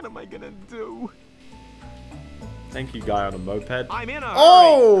 What am I gonna do? Thank you, guy on a moped. I'm in a hurry.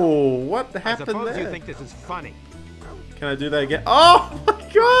 Oh, what happened I suppose there? you think this is funny. Can I do that again? Oh my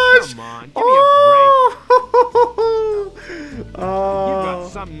gosh! Come on, give me a break. Oh. You've got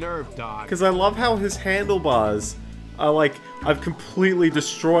some nerve, dog. Because I love how his handlebars are like, I've completely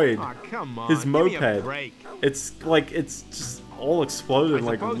destroyed come on, his give me a moped. break. It's like, it's just all exploded in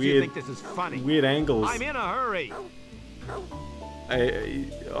like suppose you weird, think this is funny. weird angles. I'm in a hurry.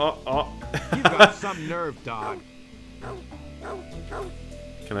 You've got some nerve, dog.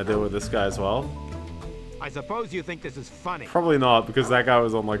 Can I deal with this guy as well? I suppose you think this is funny. Probably not, because that guy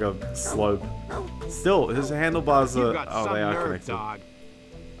was on like a slope. Still, his handlebars are... Oh, they are connected. Dog.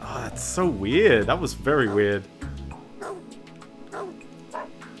 Oh, that's so weird. That was very weird.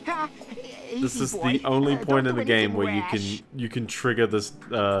 This is the only point in the game where you can trigger this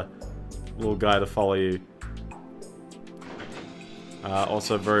little guy to follow you.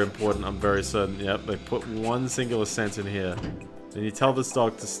 Also very important, I'm very certain. Yep, they put 1 singular sense in here. Then you tell this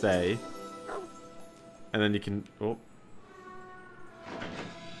dog to stay. And then you can... Oh.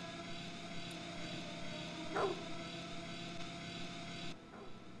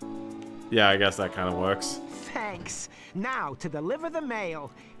 Yeah, I guess that kind of works. Thanks. Now to deliver the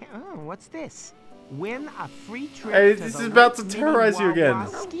mail. Oh, what's this? Win a free trip Hey, to this the is about to Lake terrorize you again.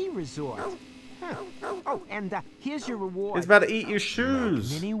 Minnewawa Ski Resort. Huh. Oh, and here's your reward. He's about to eat your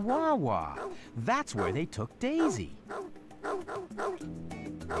shoes. Minnewawa. That's where they took Daisy.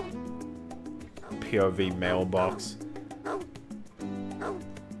 POV mailbox.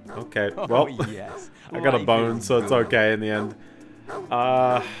 Okay, Oh, well, yes. I got a Life bone, is so it's good. okay in the end.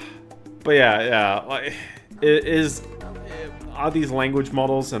 But yeah, like, are these language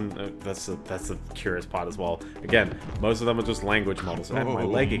models? And that's the curious part as well. Again, most of them are just language models. And my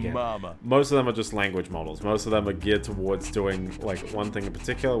leg again. Mama. Most of them are just language models. Most of them are geared towards doing like one thing in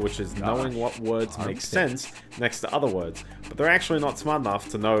particular, which is knowing what words make sense next to other words. But they're actually not smart enough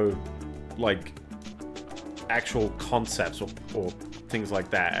to know like actual concepts or things like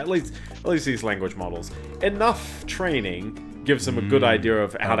that. At least these language models. Enough training gives them a good idea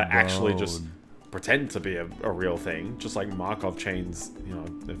of how to actually just pretend to be a real thing, just like Markov chains, you know,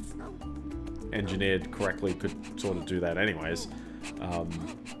 if engineered correctly, could sort of do that anyways.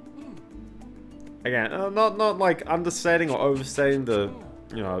 Again, not like understating or overstating the,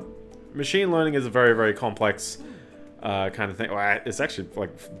 you know, machine learning is a very, very complex kind of thing. Well, it's actually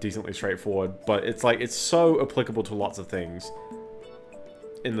like decently straightforward, but it's like it's so applicable to lots of things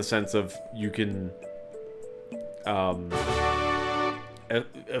in the sense of you can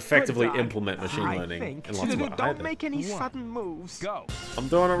effectively implement machine learning in lots of ways. Don't make any sudden moves. Go. I'm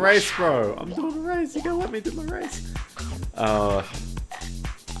doing a race, bro. I'm doing a race. You gotta let me do my race. I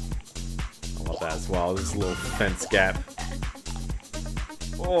love that as well. This little fence gap.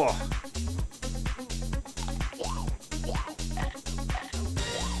 Oh.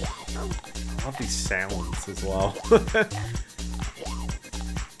 I love these sounds as well.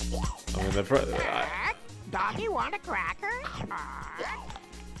 I mean, they're Doggy, want a cracker?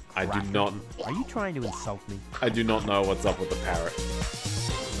 I do not. Are you trying to insult me? I do not know what's up with the parrot.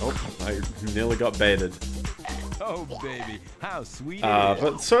 Oh, I nearly got baited. Oh, baby, how sweet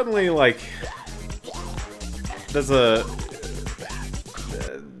but certainly, like, there's a...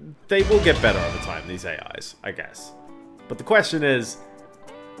 they will get better over time, these AIs, I guess. But the question is,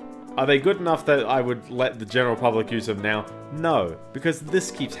 are they good enough that I would let the general public use them now? No, because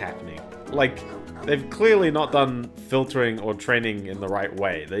this keeps happening. Like, they've clearly not done filtering or training in the right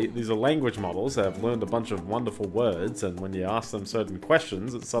way. These are language models that have learned a bunch of wonderful words, and when you ask them certain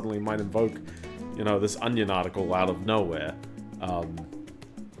questions, it suddenly might invoke, you know, this Onion article out of nowhere.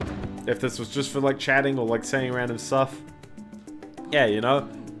 If this was just for, like, chatting or, like, saying random stuff, yeah, you know,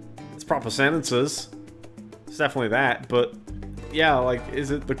 it's proper sentences. It's definitely that, but, yeah, like,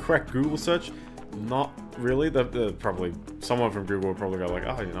 is it the correct Google search? Not really. The probably someone from Google would probably go like,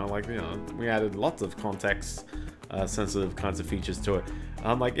 oh, you know, like, you know, we added lots of context sensitive kinds of features to it. And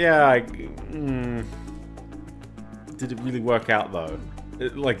I'm like, yeah, did it really work out though?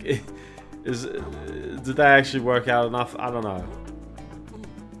 Did that actually work out enough? I don't know.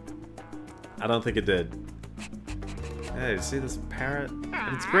 I don't think it did. Hey, see this parrot?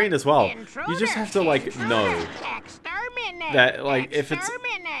 And it's green as well. You just have to like know that like if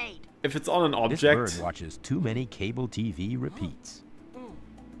it's on an object. This bird watches too many cable TV repeats.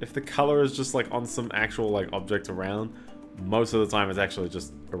 If the color is just like on some actual like object around, most of the time it's actually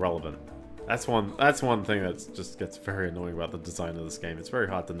just irrelevant. That's one thing that just gets very annoying about the design of this game. It's very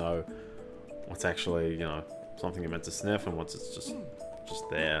hard to know what's actually, you know, something you're meant to sniff and what's just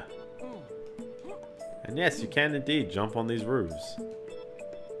there. And yes, you can indeed jump on these roofs.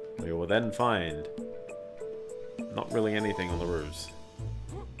 You will then find not really anything on the roofs.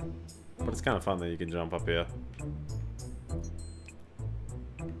 But it's kind of fun that you can jump up here.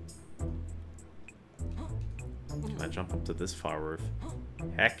 Can I jump up to this far roof?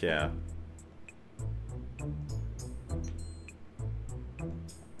 Heck yeah.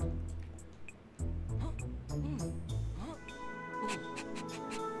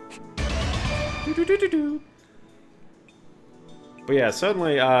 But yeah,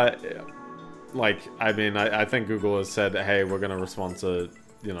 certainly, like, I mean, I think Google has said, hey, we're going to respond to,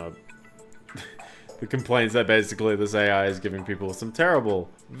 you know, the complaints that basically this AI is giving people some terrible,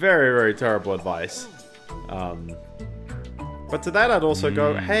 very, very terrible advice. But to that I'd also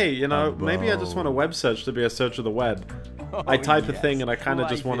go, hey, you know, maybe I just want a web search to be a search of the web. I type a thing and I kind of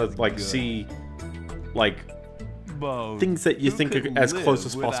just want to, like, see, like, things that you think are as close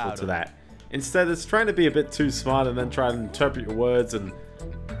as possible to that. Instead, it's trying to be a bit too smart and then try and interpret your words, and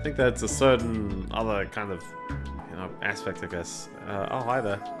I think that's a certain other kind of, you know, aspect, I guess. Oh, hi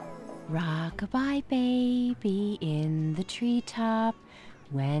there. Rock-a-bye, baby, in the treetop.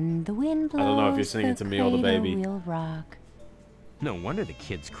 When the wind blows, I don't know if you're singing to me or the baby. Will rock. No wonder the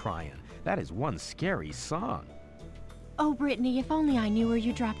kid's crying. That is one scary song. Oh, Brittany, if only I knew where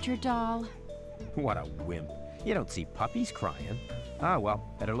you dropped your doll. What a wimp. You don't see puppies crying. Ah,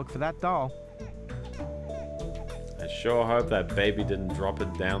 well, better look for that doll. I sure hope that baby didn't drop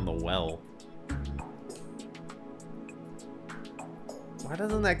it down the well. Why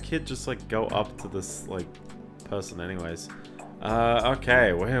doesn't that kid just, like, go up to this, like, person anyways?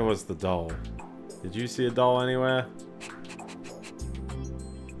 Okay, where was the doll? Did you see a doll anywhere?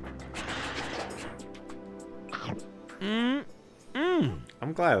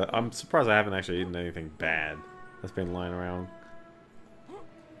 I'm surprised I haven't actually eaten anything bad that's been lying around.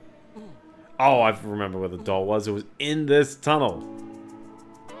 Oh, I remember where the doll was. It was in this tunnel.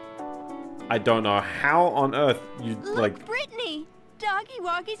 I don't know how on earth you, like... Look, Brittany! Doggy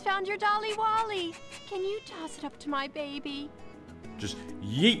Woggy's found your Dolly Wally. Can you toss it up to my baby? Just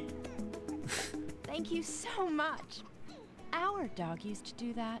yeet! Thank you so much. Our dog used to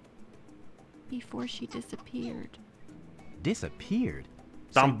do that before she disappeared. Disappeared?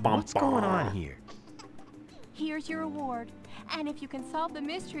 What's Bum, going on here? Here's your award. And if you can solve the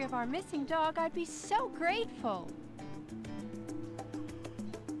mystery of our missing dog, I'd be so grateful.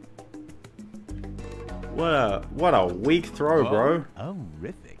 What a weak throw, bro.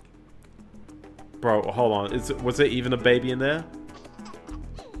 Horrific. Bro, hold on. Was there even a baby in there?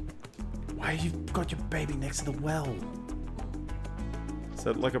 Why have you got your baby next to the well? Is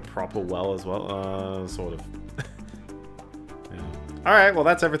that like a proper well as well? Sort of. Yeah. Alright, well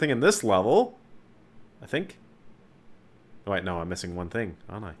that's everything in this level. I think. Oh, wait, no, I'm missing one thing,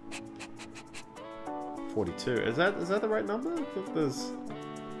 aren't I? 42. Is that the right number? There's...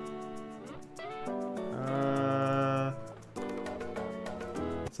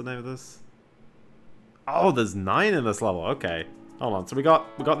 What's the name of this? Oh, there's 9 in this level. Okay. Hold on. So we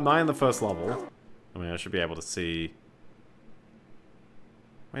got 9 in the first level. I mean, I should be able to see...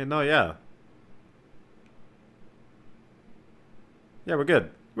 Wait, no, yeah. Yeah, we're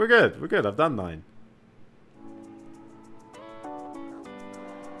good. We're good. We're good. I've done 9.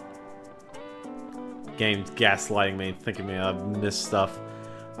 Game's gaslighting me, thinking me I've missed stuff.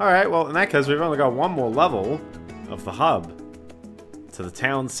 Alright, well, in that case, we've only got one more level of the hub. To the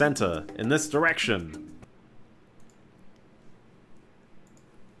town center, in this direction.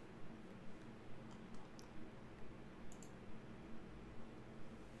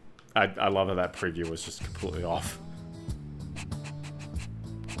 I love how that preview was just completely off.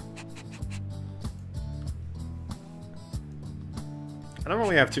 I don't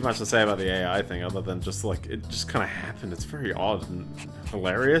really have too much to say about the AI thing, other than just like, it just kind of happened. It's very odd and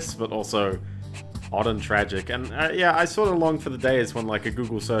hilarious, but also odd and tragic. And yeah, I sort of long for the days when like a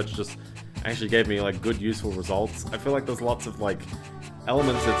Google search just actually gave me like good, useful results. I feel like there's lots of like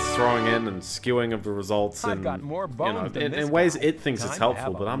elements it's throwing in and skewing of the results, and in ways it thinks it's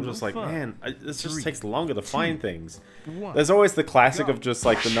helpful, but I'm just like, man, it just takes longer to find things. There's always the classic of just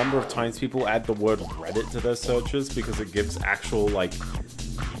like the number of times people add the word Reddit to their searches because it gives actual like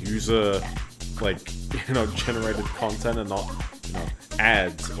user like, you know, generated content and not, you know,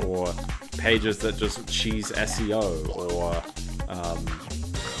 ads or pages that just cheese SEO or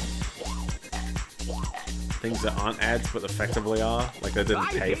things that aren't ads but effectively are, like they didn't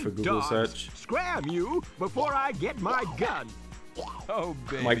pay for Google search. Scram you before I get my gun. Oh,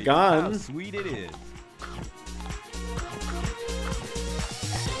 baby, my gun? How sweet it is.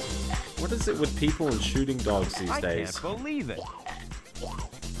 What is it with people and shooting dogs these days? I can't believe it.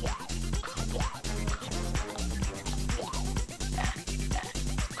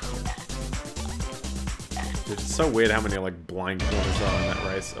 Dude, it's so weird how many like blind corners are in that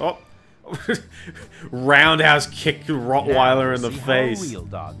race. Oh! Roundhouse kicked Rottweiler in the face. How a real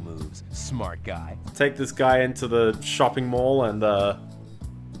dog moves, smart guy. Take this guy into the shopping mall and Oh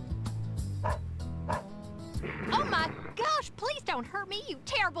my gosh, please don't hurt me, you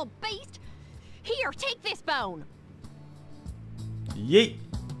terrible beast. Here, take this bone. Yeet.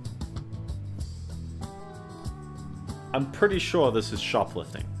 I'm pretty sure this is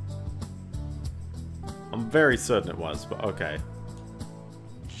shoplifting. I'm very certain it was, but okay.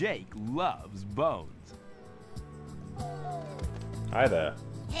 Jake loves bones. Hi there.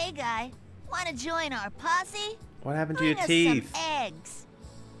 Hey, guy. Want to join our posse? What happened to Bring your us teeth? some eggs.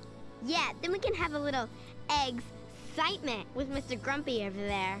 Yeah, then we can have a little excitement with Mr. Grumpy over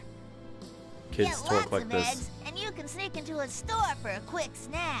there. Kids Get talk lots like of this. eggs, and you can sneak into a store for a quick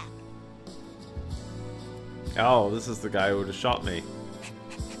snack. Oh, this is the guy who would have shot me.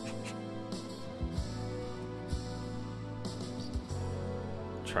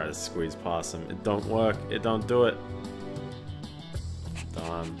 Try to squeeze past him. It don't work. It don't do it.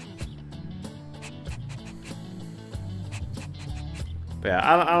 Darn. But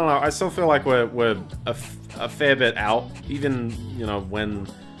yeah, I don't know. I still feel like we're a fair bit out. Even, you know, when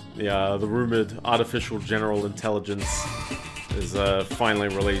the rumored artificial general intelligence is finally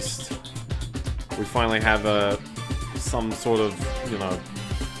released, we finally have some sort of, you know,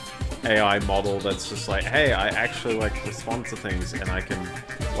 AI model that's just like, hey, I actually like respond to things, and I can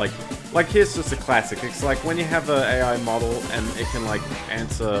like here's just a classic. It's like when you have an AI model and it can like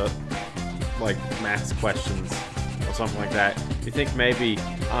answer like maths questions or something like that. You think maybe,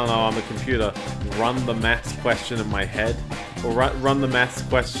 I don't know, on the computer, run the maths question in my head, or run the maths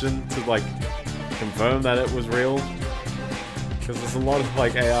question to like confirm that it was real. Because there's a lot of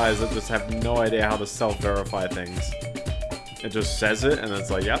like AIs that just have no idea how to self-verify things. It just says it, and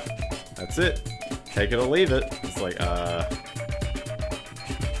it's like, yep, that's it. Take it or leave it. It's like, gosh,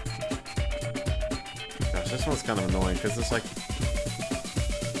 this one's kind of annoying, because it's like,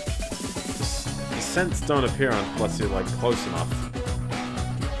 the scents don't appear unless you're like close enough.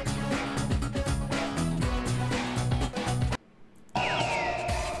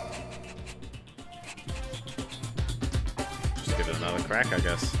 Just give it another crack, I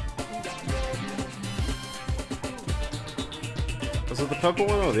guess. Was it the purple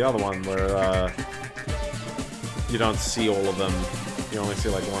one or the other one where you don't see all of them? You only see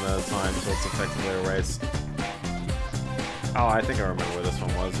like one at a time, so it's effectively erased. Oh, I think I remember where this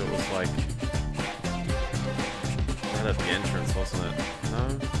one was. It was like right at the entrance, wasn't it?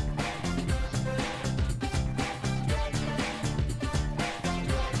 No?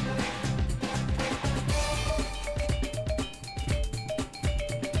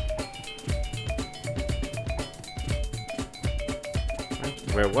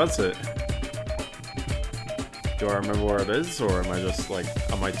 Where was it? Do I remember where it is, or am I just like,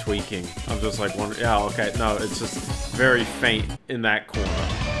 am I tweaking? I'm just like wondering. Yeah, okay, no, it's just very faint in that corner.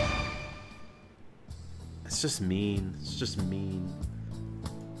 It's just mean. It's just mean.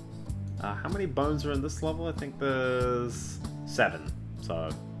 How many bones are in this level? I think there's 7. So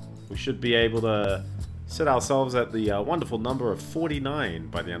we should be able to set ourselves at the wonderful number of 49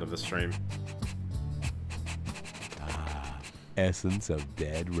 by the end of the stream. Essence of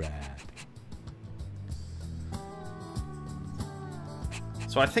dead rat.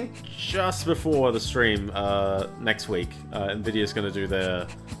 So I think just before the stream next week, Nvidia's going to do their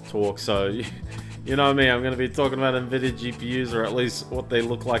talk. So you know me, I'm going to be talking about Nvidia GPUs, or at least what they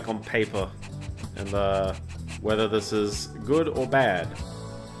look like on paper, and whether this is good or bad.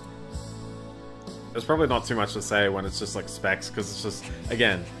 There's probably not too much to say when it's just like specs, because it's just,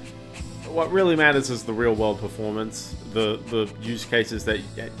 again, what really matters is the real-world performance, the use cases that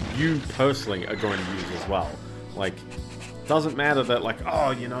you personally are going to use as well. Like, doesn't matter that, like,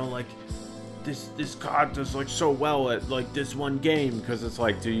 oh, you know, like, this card does like so well at like this one game, because it's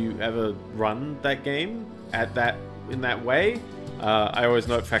like, do you ever run that game at that in that way? I always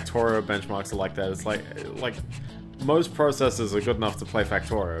note Factorio benchmarks are like that. It's like most processors are good enough to play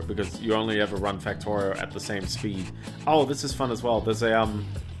Factorio because you only ever run Factorio at the same speed. Oh, this is fun as well. There's a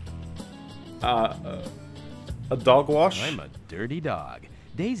dog wash. I'm a dirty dog.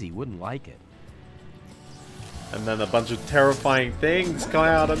 Daisy wouldn't like it. And then a bunch of terrifying things come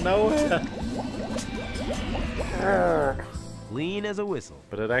out of nowhere. Clean as a whistle.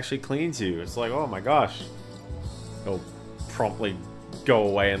 But it actually cleans you. It's like, oh my gosh. It'll promptly go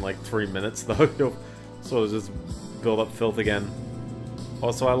away in like 3 minutes though. You'll sort of just build up filth again.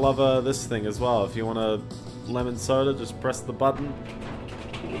 Also, I love this thing as well. If you want a lemon soda, just press the button.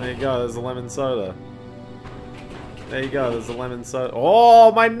 There you go, there's a lemon soda. There you go, there's a lemon soda.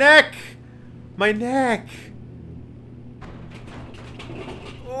 Oh, my neck! My neck!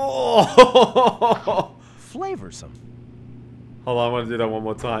 Oh! Flavorsome. Hold on, I want to do that one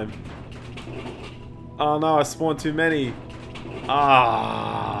more time. Oh no, I spawned too many.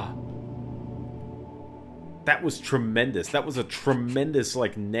 Ah. That was tremendous. That was a tremendous,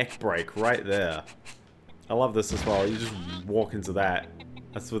 like, neck break right there. I love this as well. You just walk into that.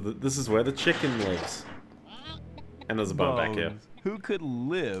 That's where this is where the chicken lives. And there's a bone back here. Who could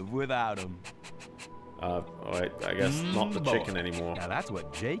live without him? Wait, I guess not the chicken anymore. Now that's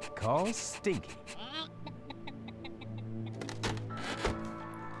what Jake calls stinky.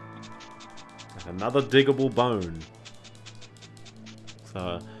 Another diggable bone.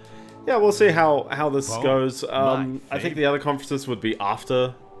 So, yeah, we'll see how this goes. I think the other conferences would be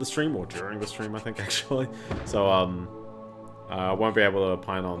after the stream, or during the stream, I think, actually. So, I won't be able to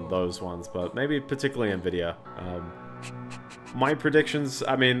opine on those ones, but maybe particularly NVIDIA. My predictions,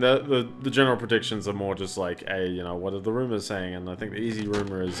 I mean, the general predictions are more just like, hey, you know, what are the rumors saying? And I think the easy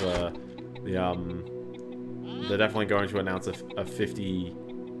rumor is they're definitely going to announce a 50...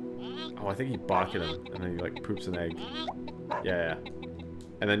 Oh, I think he barked at him, and then he, like, poops an egg. Yeah.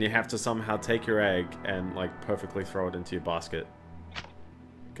 And then you have to somehow take your egg and, like, perfectly throw it into your basket.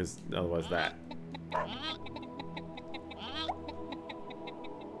 Because otherwise that.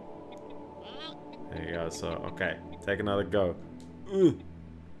 There you go, so, okay. Take another go. Ooh.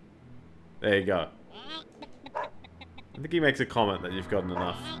 There you go. I think he makes a comment that you've gotten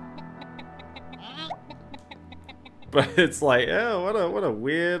enough. But it's like, oh, what a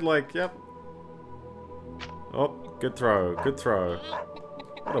weird, like, yep. Oh, good throw, good throw.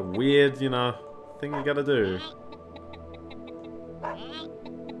 What a weird, you know, thing you gotta do.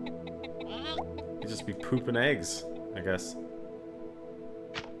 You just be pooping eggs, I guess.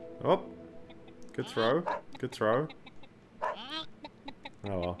 Oh, good throw, good throw.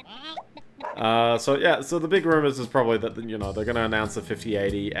 Oh well. So yeah, so the big rumors is probably that, you know, they're gonna announce a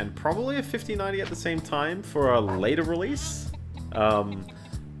 5080 and probably a 5090 at the same time for a later release.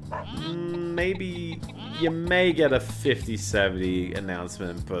 Maybe you may get a 5070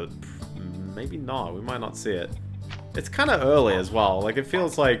 announcement, but maybe not. We might not see it. It's kind of early as well. Like, it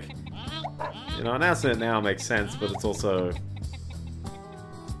feels like, you know, announcing it now makes sense, but it's also,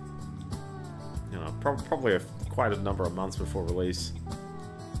 you know, probably quite a number of months before release.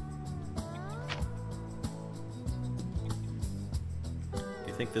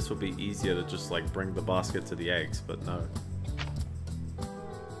 You think this would be easier to just, like, bring the basket to the eggs, but no.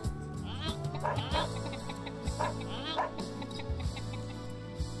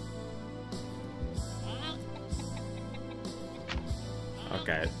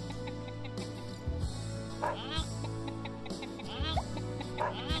 Okay.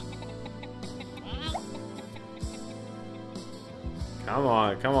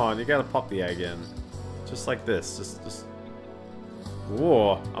 Come on, you gotta pop the egg in. Just like this, just...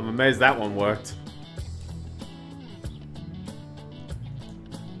 Whoa, I'm amazed that one worked.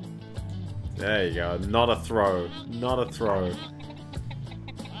 There you go, not a throw, not a throw.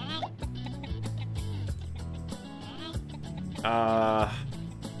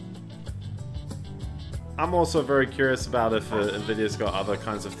 I'm also very curious about if Nvidia's got other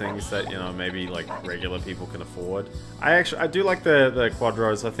kinds of things that, you know, maybe like regular people can afford. I do like the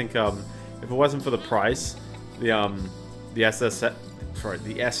Quadros. I think if it wasn't for the price, the SFF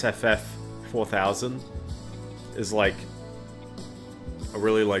 4000 is like a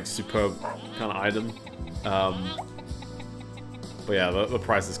really like superb kind of item. But yeah, the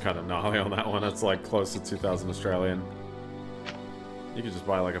price is kind of gnarly on that one. It's like close to 2,000 Australian. You could just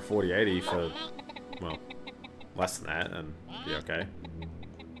buy like a 4080 for, well, less than that and be okay.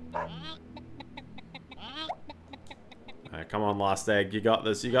 Alright, come on, last egg. You got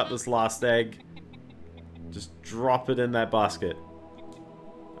this. You got this last egg. Just drop it in that basket.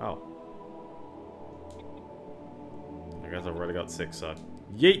 Oh. I guess I've already got 6, so...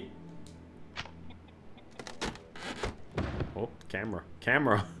 Yeet! Oh, camera.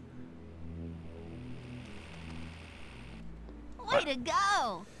 Camera! Way to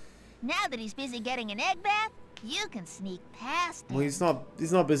go! Now that he's busy getting an egg bath, you can sneak past him. Well,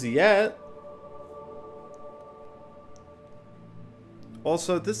 he's not busy yet.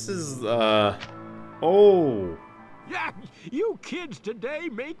 Also, this is, oh! Yeah, you kids today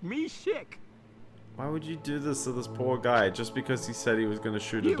make me sick. Why would you do this to this poor guy just because he said he was going to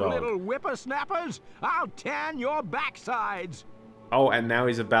shoot a dog? You little whippersnappers! I'll tan your backsides! Oh, and now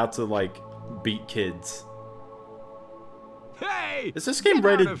he's about to, like, beat kids. Hey! Is this game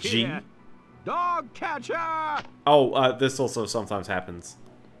rated G? Here. Dog catcher! Oh, this also sometimes happens.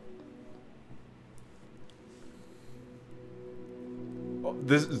 Oh,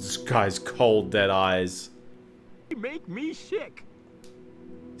 this guy's cold, dead eyes. You make me sick.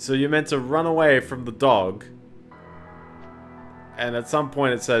 So you're meant to run away from the dog, and at some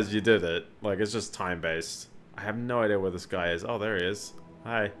point it says you did it. Like, it's just time-based. I have no idea where this guy is. Oh, there he is.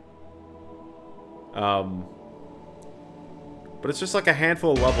 Hi. But it's just like a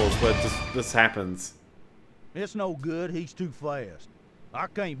handful of levels where this happens. It's no good. He's too fast. I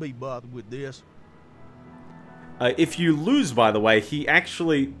can't be bothered with this. If you lose, by the way,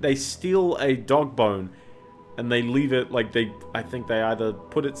 they steal a dog bone and they leave it, like, I think they either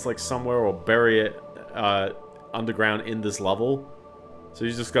put it, like, somewhere or bury it underground in this level. So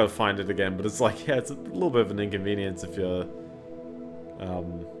you just gotta find it again. But it's like, yeah, it's a little bit of an inconvenience if you're,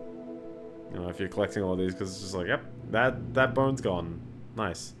 you know, if you're collecting all of these, because it's just like, yep, that bone's gone.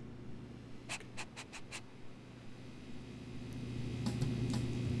 Nice.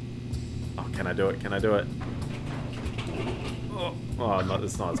 Oh, can I do it? Can I do it? Oh, no,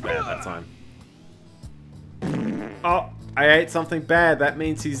 it's not as bad that time. Oh, I ate something bad. That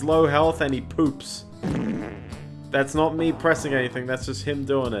means he's low health and he poops. That's not me pressing anything. That's just him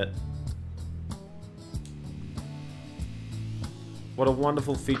doing it. What a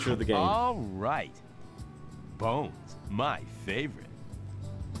wonderful feature of the game. All right. Bones, my favorite.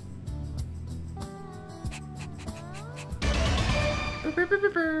 I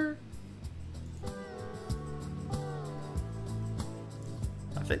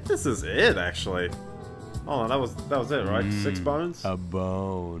think this is it, actually. Oh, that was it, right? 6 bones? A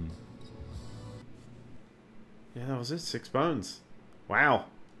bone. Yeah, that was it. 6 bones. Wow.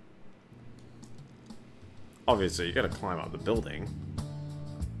 Obviously, you gotta climb up the building.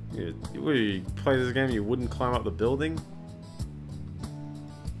 You play this game, you wouldn't climb up the building?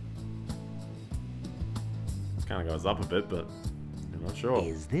 It kind of goes up a bit, but I'm not sure.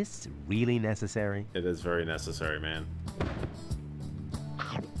 Is this really necessary? It is very necessary, man.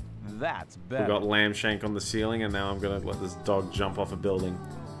 That's better. We got lamb shank on the ceiling, and now I'm gonna let this dog jump off a building.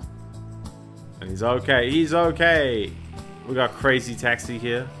 And he's okay. He's okay. We got Crazy Taxi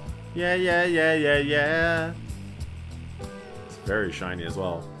here. Yeah, yeah, yeah, yeah, yeah. It's very shiny as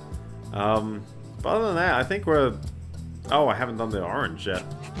well. But other than that, I think we're... Oh, I haven't done the orange yet.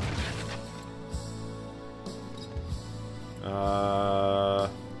 I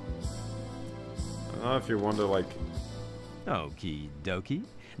don't know if you wonder, like... Okie dokie.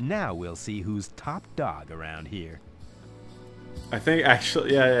 Now we'll see who's top dog around here. I think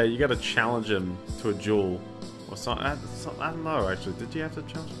actually, yeah, you gotta challenge him to a duel. Or something. I don't know, actually. Did you have to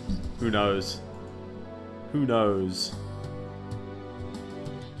challenge him? Who knows? Who knows?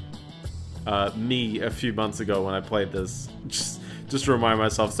 Me a few months ago when I played this, just to remind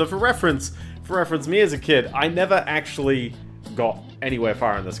myself. So for reference, me as a kid, I never actually got anywhere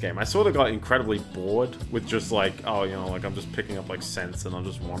far in this game. I sort of got incredibly bored with just like, oh, you know, like I'm just picking up like scents and I'm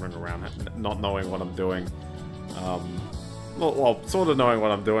just wandering around, not knowing what I'm doing. Well, sort of knowing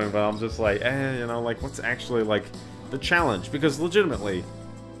what I'm doing, but I'm just like, you know, like what's actually like the challenge? Because legitimately,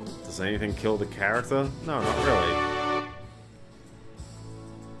 does anything kill the character? No, not really.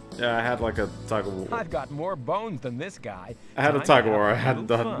 Yeah, I had like a tug of war. I've got more bones than this guy. I had a tug of war I hadn't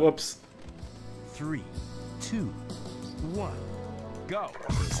done. Whoops. 3, 2, 1, go.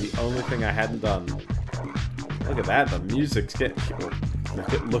 It's the only thing I hadn't done. Look at that, the music's getting...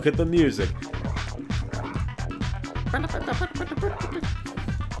 Look at the music.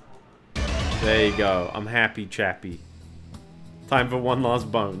 There you go. I'm happy, chappy. Time for one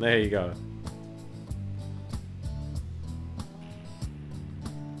last bone. There you go.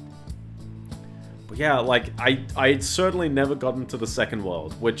 But yeah, like, I'd certainly never gotten to the second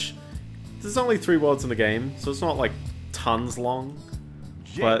world, which... There's only 3 worlds in the game, so it's not, like, tons long.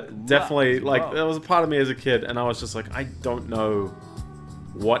 But definitely, like, there was a part of me as a kid, and I was just like, I don't know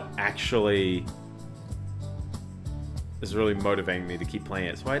what actually is really motivating me to keep playing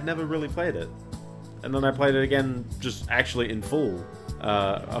it. So I'd never really played it. And then I played it again, just actually in full,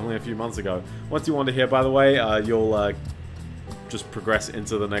 only a few months ago. Once you wander here, by the way, you'll just progress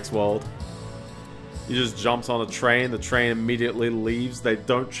into the next world. He just jumps on a train, the train immediately leaves, they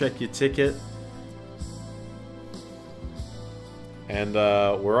don't check your ticket. And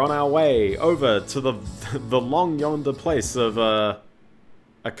we're on our way over to the long yonder place of a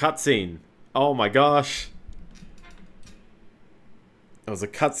cutscene. Oh my gosh. It was a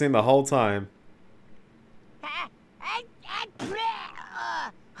cutscene the whole time.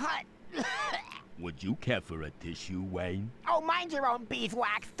 Would you care for a tissue, Wayne? Oh, mind your own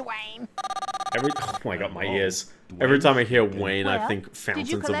beeswax, Dwayne. Oh my god, my ears. Every time I hear Wayne, I think Fountains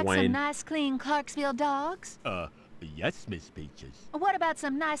did you collect of Wayne. some nice, clean Clarksville dogs? Yes, Miss Peaches. What about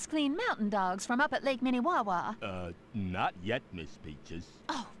some nice, clean mountain dogs from up at Lake Minnewawa? Not yet, Miss Peaches.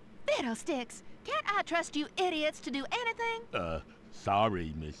 Oh, fiddlesticks. Can't I trust you idiots to do anything?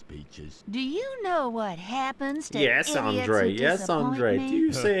 Sorry, Miss Peaches. Do you know what happens to Yes, idiots Andre. who Yes, Andre. disappoint Do me?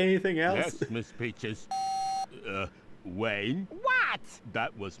 you say anything else? Yes, Miss Peaches. Wayne? What?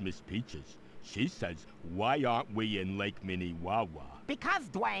 That was Miss Peaches. She says, why aren't we in Lake Minnewawa? Because,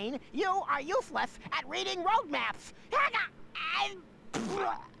 Dwayne, you are useless at reading road maps.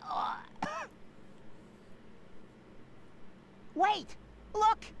 Wait!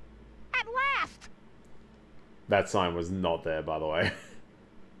 Look! At last! That sign was not there, by the way.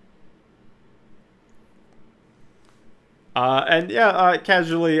 And yeah,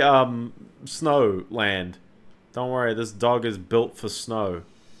 casually, snow land. Don't worry, this dog is built for snow.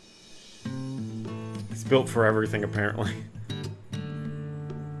 It's built for everything, apparently.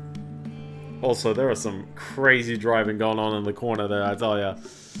 Also, there was some crazy driving going on in the corner there, I tell ya.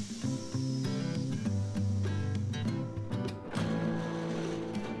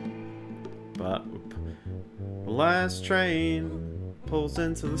 But the last train pulls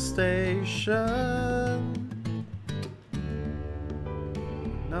into the station.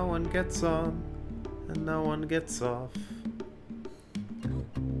 No one gets on and no one gets off.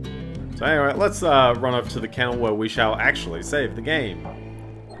 So anyway, let's run up to the kennel where we shall actually save the game.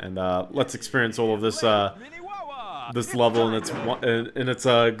 And let's experience all of this this level in its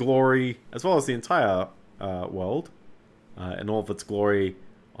glory, as well as the entire world, in all of its glory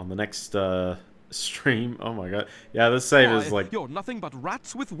on the next stream. Oh my god. Yeah, this save is like... You're nothing but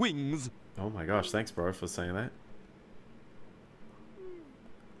rats with wings. Oh my gosh, thanks bro for saying that.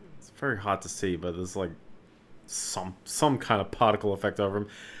 It's very hard to see, but there's like some kind of particle effect over him.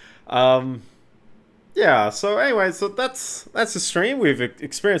 Yeah, so anyway, so that's the stream. We've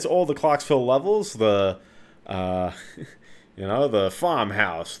experienced all the Clarksville levels, the you know, the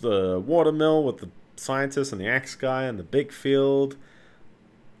farmhouse, the watermill with the scientist and the axe guy, and the big field,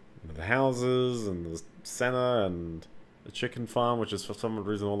 and the houses, and the center, and the chicken farm, which is for some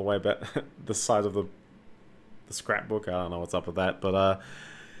reason all the way back the side of the scrapbook. I don't know what's up with that, but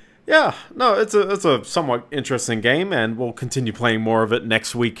yeah, no, it's a somewhat interesting game, and we'll continue playing more of it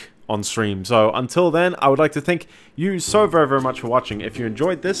next week on stream. So until then, I would like to thank you so very, very much for watching. If you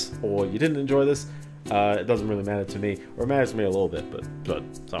enjoyed this, or you didn't enjoy this, it doesn't really matter to me, or it matters to me a little bit, but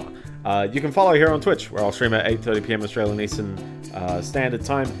so on. You can follow here on Twitch, where I'll stream at 8:30 PM Australian Eastern Standard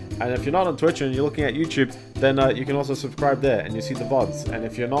Time. And if you're not on Twitch and you're looking at YouTube, then you can also subscribe there, and you see the VODs. And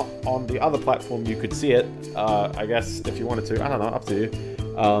if you're not on the other platform, you could see it, I guess, if you wanted to. I don't know, up to you.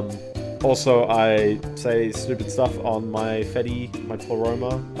 Also, I say stupid stuff on my Fetty, my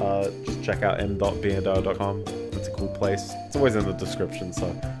Pleroma. Just check out m.biendeo.com. It's a cool place. It's always in the description,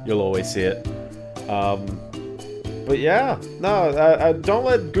 so you'll always see it. But yeah, no, don't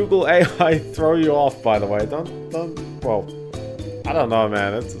let Google AI throw you off, by the way. Don't, well, I don't know,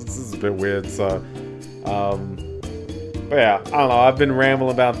 man. This is a bit weird, so, but yeah, I don't know. I've been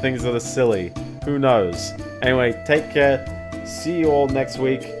rambling about things that are silly. Who knows? Anyway, take care. See you all next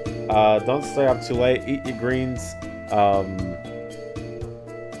week. Don't stay up too late. Eat your greens.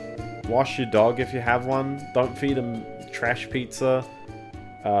 Wash your dog if you have one. Don't feed him trash pizza.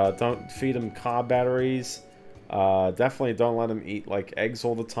 Don't feed him car batteries. Definitely don't let him eat like eggs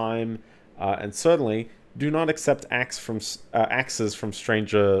all the time. And certainly do not accept axes from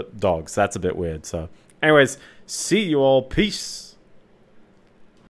stranger dogs. That's a bit weird. So anyways, see you all. Peace.